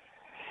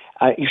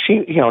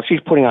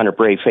 She's putting on a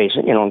brave face,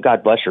 and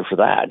God bless her for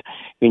that. I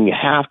mean, you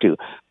have to.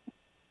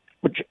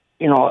 But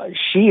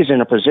she is in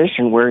a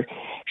position where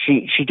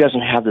she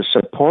doesn't have the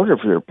support of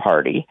her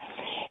party.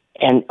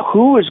 And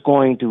who is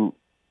going to,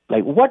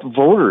 what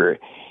voter,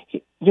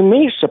 you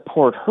may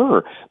support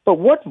her, but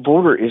what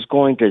voter is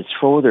going to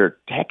throw their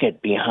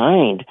ticket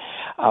behind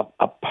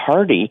a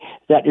party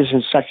that is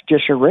in such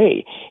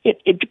disarray?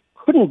 It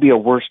couldn't be a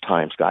worse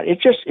time, Scott.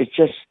 It's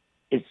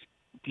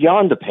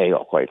beyond the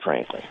pale, quite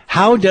frankly.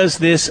 How does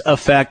this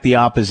affect the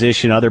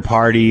opposition, other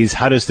parties?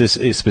 How does this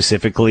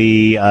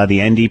specifically the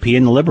NDP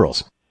and the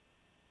Liberals?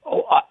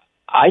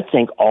 I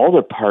think all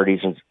the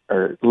parties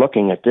are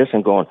looking at this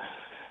and going,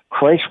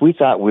 Christ, we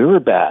thought we were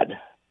bad.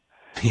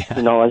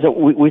 Yeah.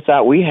 We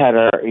thought we had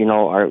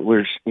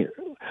we're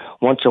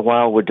once in a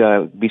while would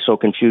be so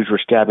confused we're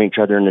stabbing each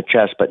other in the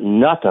chest, but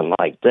nothing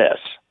like this.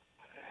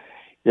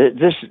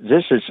 This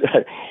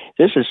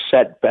is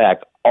set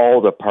back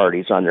all the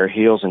parties on their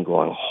heels and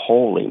going,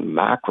 holy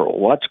mackerel,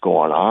 what's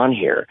going on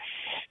here?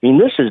 I mean,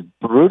 this is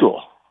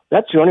brutal.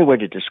 That's the only way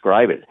to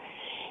describe it.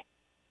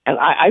 And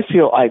I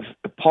feel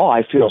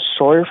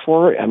sorry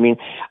for her. I mean,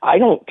 I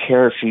don't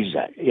care if she's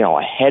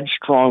a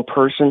headstrong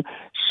person.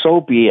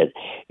 So be it.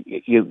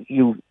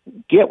 You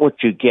get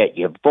what you get.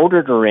 You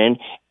voted her in,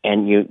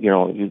 and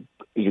you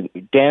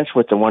dance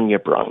with the one you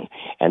brung,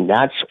 and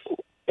that's,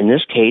 in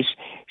this case,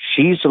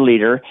 she's the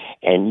leader,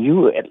 and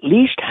you at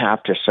least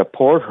have to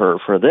support her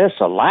for this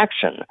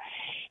election.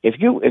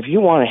 If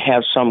you want to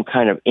have some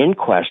kind of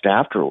inquest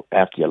after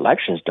the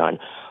election's done,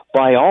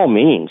 by all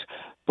means.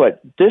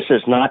 But this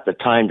is not the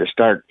time to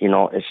start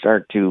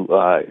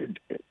to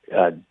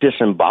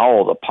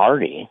disembowel the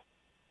party.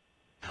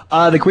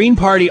 The Green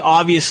Party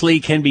obviously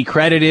can be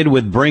credited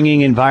with bringing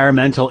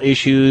environmental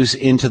issues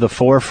into the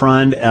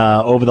forefront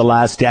over the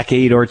last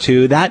decade or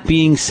two. That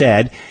being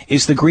said,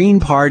 is the Green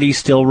Party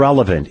still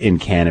relevant in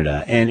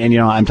Canada? And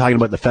I'm talking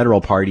about the federal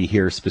party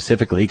here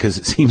specifically because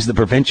it seems the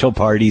provincial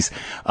parties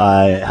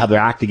have their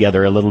act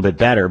together a little bit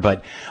better.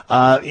 But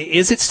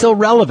is it still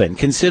relevant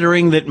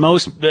considering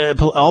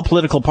that all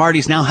political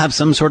parties now have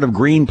some sort of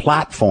green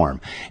platform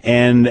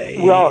and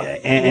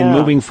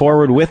moving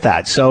forward with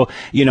that? So,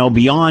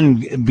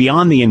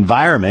 beyond the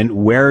environment,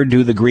 where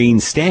do the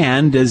Greens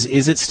stand?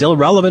 Is it still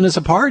relevant as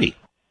a party?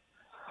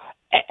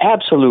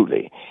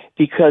 Absolutely,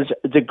 because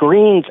the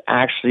Greens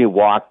actually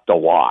walk the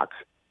walk.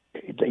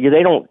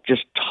 They don't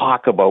just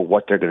talk about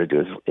what they're going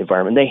to do with the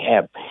environment.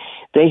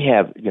 They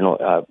have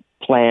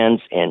plans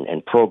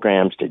and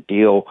programs to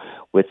deal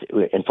with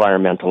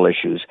environmental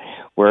issues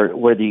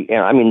where they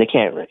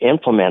can't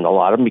implement a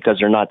lot of them because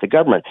they're not the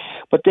government,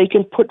 but they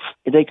can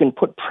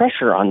put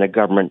pressure on the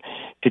government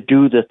to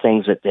do the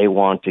things that they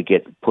want to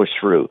get pushed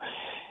through.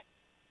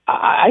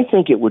 I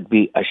think it would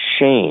be a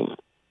shame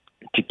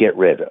to get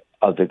rid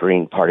of the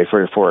Green Party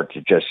for it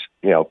to just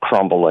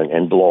crumble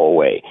and blow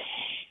away.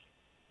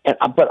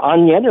 But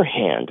on the other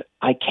hand,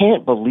 I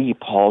can't believe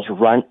Paul's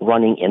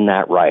running in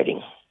that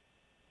riding.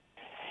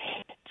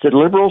 The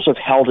Liberals have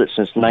held it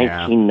since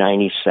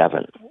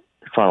 1997,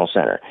 Toronto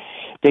Centre.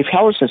 They've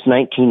held it since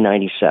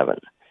 1997.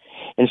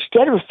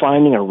 Instead of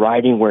finding a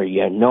riding where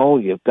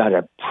you've got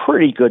a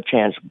pretty good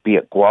chance, be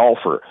it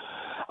Guelph or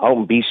out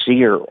in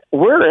BC or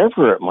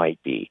wherever it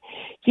might be,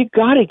 you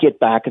got to get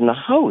back in the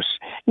House.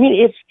 I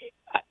mean,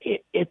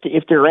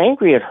 if they're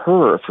angry at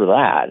her for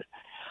that,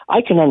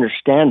 I can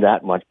understand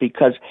that much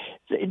because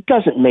it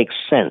doesn't make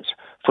sense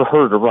for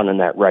her to run in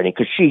that riding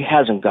because she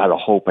hasn't got a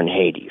hope in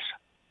Hades.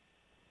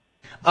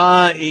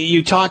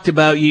 You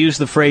used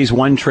the phrase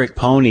one-trick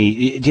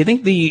pony. Do you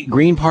think the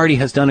Green Party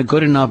has done a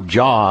good enough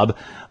job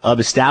of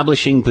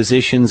establishing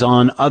positions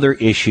on other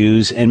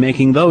issues and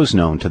making those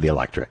known to the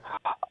electorate?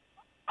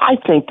 I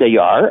think they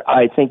are.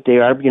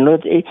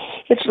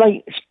 It's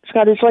like,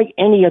 Scott, it's like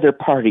any other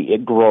party.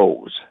 It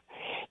grows.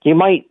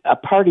 A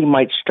party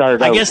might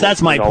start out. I guess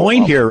that's my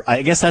point here.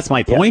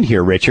 Point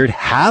here, Richard.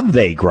 Have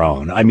they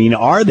grown? I mean,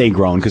 are they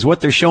grown? Because what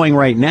they're showing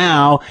right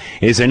now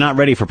is they're not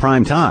ready for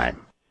prime time.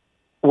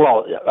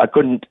 Well, I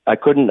couldn't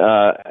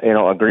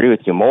agree with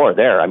you more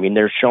there. I mean,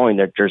 they're showing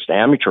that just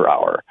amateur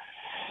hour.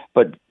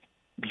 But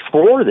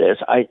before this,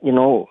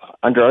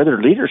 under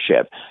other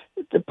leadership,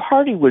 the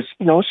party was,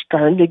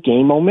 starting to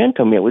gain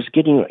momentum. You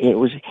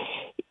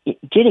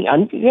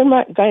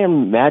gotta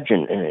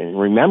imagine and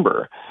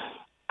remember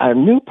a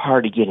new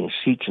party getting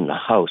seats in the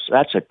House.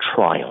 That's a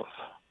triumph.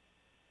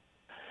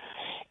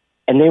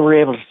 And they were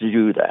able to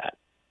do that.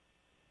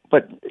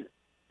 But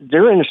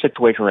they're in a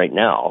situation right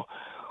now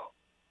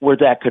where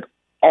that could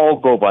all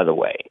go by the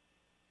way.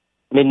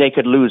 I mean, they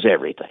could lose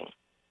everything,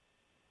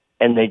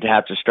 and they'd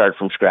have to start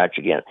from scratch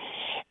again.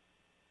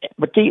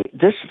 But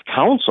this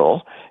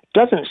council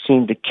doesn't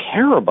seem to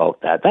care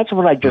about that. That's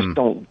what I just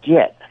don't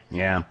get.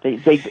 Yeah,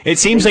 it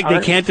seems like they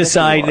can't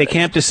decide. They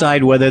can't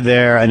decide whether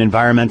they're an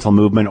environmental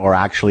movement or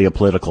actually a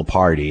political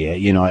party.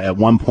 At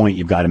one point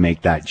you've got to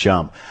make that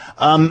jump.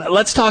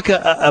 Let's talk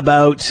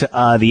about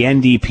the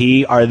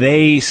NDP. Are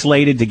they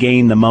slated to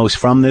gain the most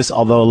from this?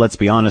 Although, let's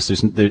be honest,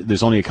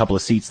 there's only a couple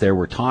of seats there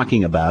we're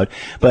talking about.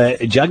 But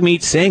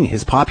Jagmeet Singh,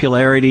 his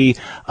popularity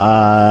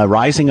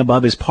rising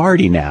above his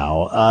party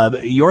now.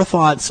 Your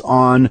thoughts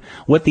on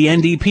what the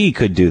NDP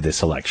could do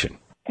this election?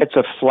 It's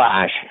a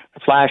flash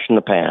in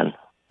the pan.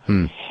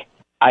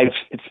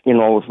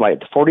 With my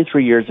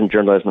 43 years in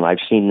journalism, I've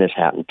seen this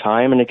happen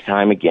time and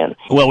time again.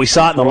 Well, we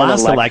saw it in the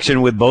last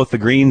election with both the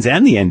Greens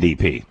and the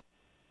NDP.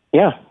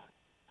 Yeah.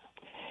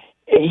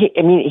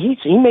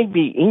 He may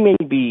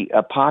be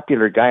a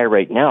popular guy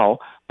right now,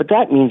 but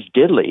that means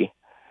diddly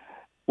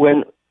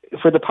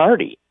for the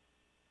party.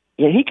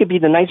 He could be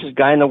the nicest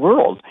guy in the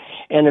world,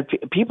 and if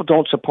people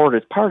don't support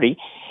his party,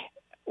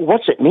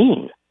 what's it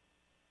mean?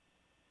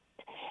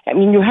 I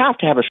mean, you have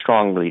to have a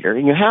strong leader,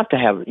 and you have to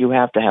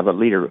have a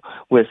leader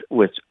with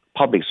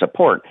public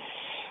support.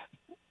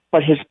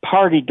 But his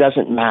party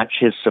doesn't match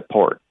his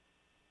support,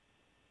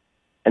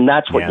 and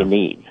that's what you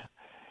need.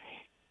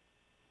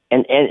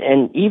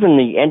 and even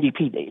the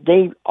NDP,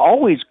 they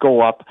always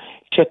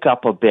tick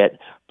up a bit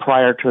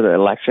prior to the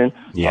election.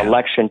 Yeah.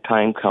 Election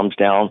time comes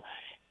down.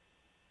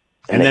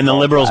 And then the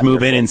Liberals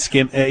move in and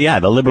skim. The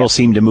Liberals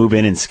seem to move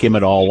in and skim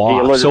it all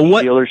off. So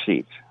what? Steal their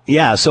seats.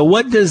 Yeah. So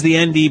what does the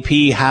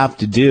NDP have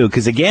to do?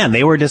 Because again,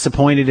 they were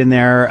disappointed in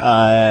their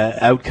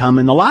outcome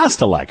in the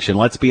last election.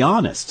 Let's be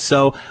honest.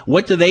 So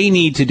what do they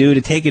need to do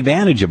to take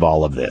advantage of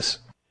all of this?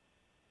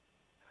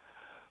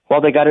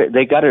 Well, they got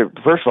to.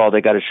 First of all,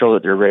 they got to show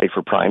that they're ready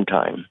for prime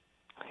time,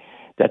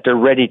 that they're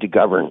ready to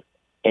govern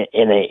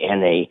in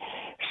a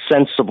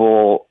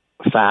sensible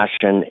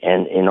fashion,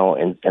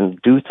 and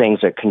do things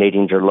that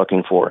Canadians are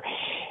looking for.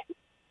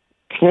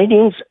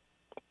 Canadians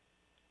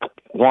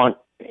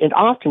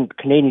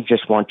Canadians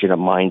just want you to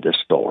mind the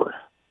store.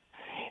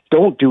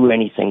 Don't do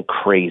anything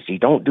crazy.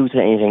 Don't do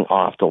anything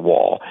off the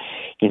wall.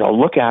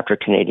 Look after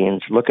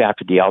Canadians. Look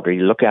after the elderly.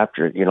 Look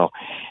after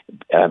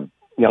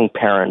young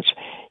parents.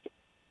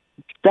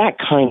 That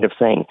kind of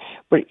thing.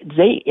 But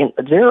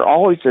they're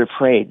always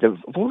afraid. The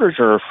voters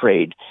are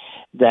afraid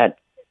that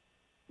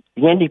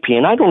the NDP,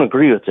 and I don't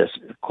agree with this,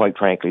 quite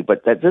frankly,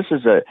 but that this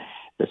is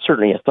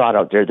certainly a thought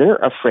out there. They're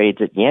afraid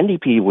that the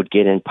NDP would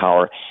get in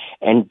power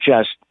and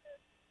just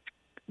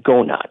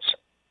go nuts.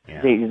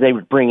 Yeah. They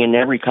would bring in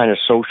every kind of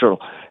social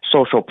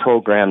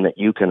program that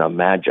you can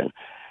imagine,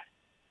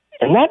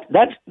 and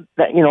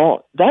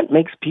that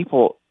makes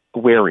people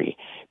wary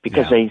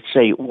because they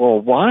say, well,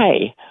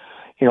 why?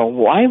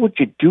 Why would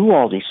you do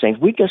all these things?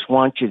 We just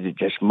want you to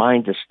just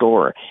mind the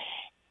store.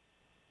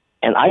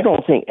 And I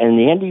don't think, and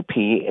the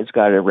NDP has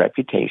got a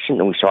reputation,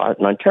 and we saw it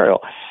in Ontario,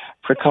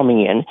 for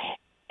coming in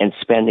and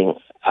spending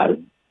a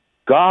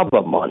gob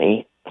of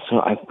money, as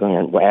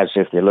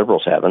if the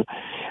Liberals haven't,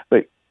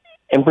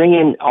 and bring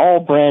in all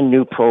brand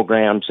new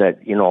programs that,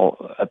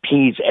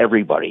 appease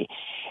everybody.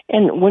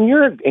 And when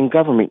you're in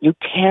government, you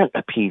can't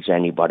appease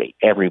everybody.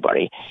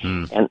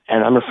 And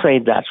I'm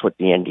afraid that's what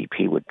the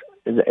NDP would.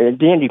 The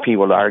NDP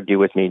will argue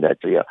with me that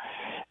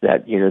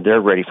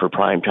they're ready for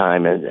prime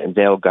time and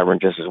they'll govern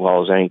just as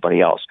well as anybody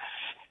else.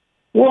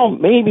 Well,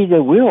 maybe they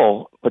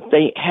will, but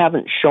they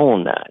haven't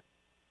shown that.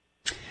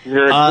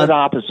 They're a good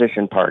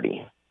opposition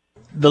party.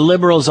 The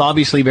Liberals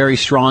obviously very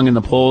strong in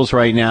the polls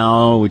right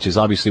now, which is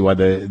obviously why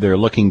they're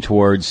looking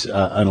towards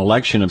an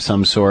election of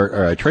some sort,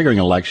 or a triggering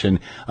election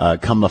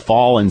come the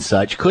fall and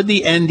such. Could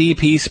the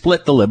NDP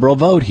split the Liberal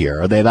vote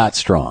here? Are they that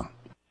strong?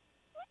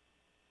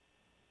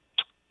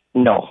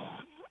 No,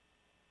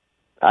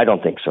 I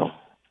don't think so.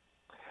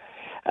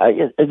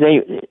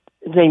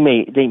 They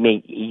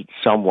may eat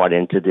somewhat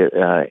into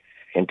the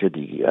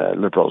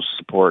Liberals'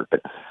 support,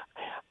 but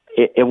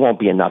it won't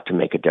be enough to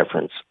make a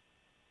difference.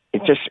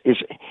 It just is.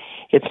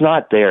 It's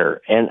not there,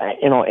 and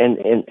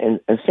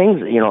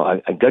things.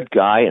 A good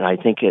guy, and I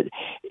think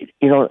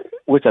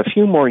with a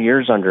couple more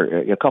years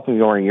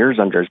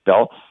under his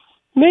belt,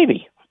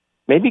 maybe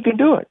he could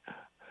do it.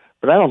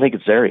 But I don't think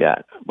it's there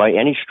yet by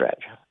any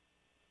stretch.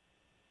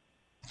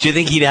 Do you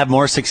think he'd have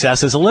more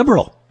success as a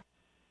Liberal?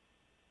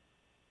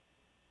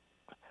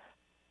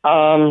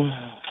 Well,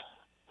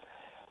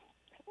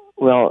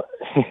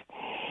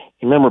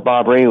 remember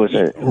Bob Rae was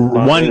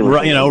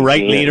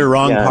right leader,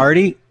 wrong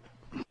party.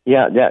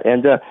 Yeah,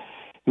 and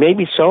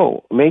maybe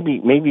so.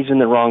 Maybe he's in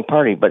the wrong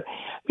party, but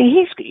I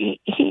mean,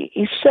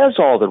 he says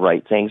all the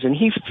right things and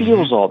he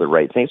feels all the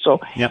right things. So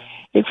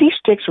if he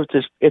sticks with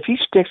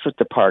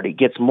the party,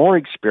 gets more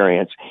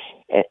experience,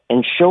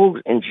 and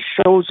shows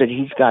that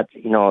he's got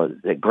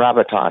the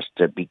gravitas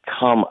to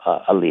become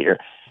a leader.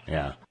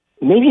 Yeah,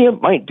 maybe he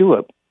might do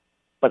it,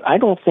 but I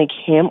don't think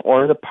him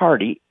or the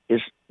party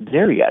is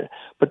there yet.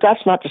 But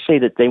that's not to say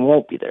that they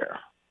won't be there.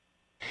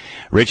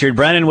 Richard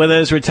Brennan with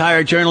us,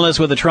 retired journalist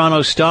with the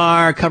Toronto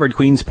Star, covered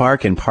Queen's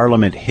Park and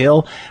Parliament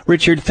Hill.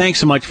 Richard, thanks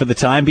so much for the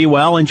time. Be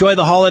well, enjoy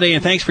the holiday,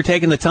 and thanks for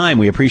taking the time.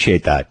 We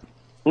appreciate that.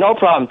 No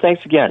problem.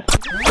 Thanks again.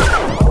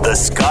 The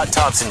Scott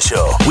Thompson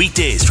Show,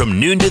 weekdays from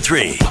noon to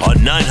 3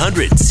 on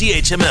 900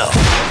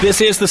 CHML. This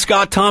is the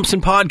Scott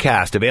Thompson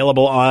Podcast,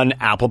 available on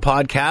Apple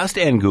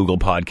Podcast and Google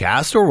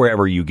Podcast, or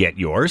wherever you get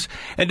yours.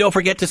 And don't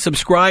forget to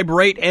subscribe,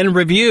 rate, and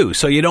review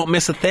so you don't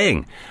miss a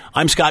thing.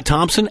 I'm Scott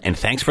Thompson, and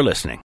thanks for listening.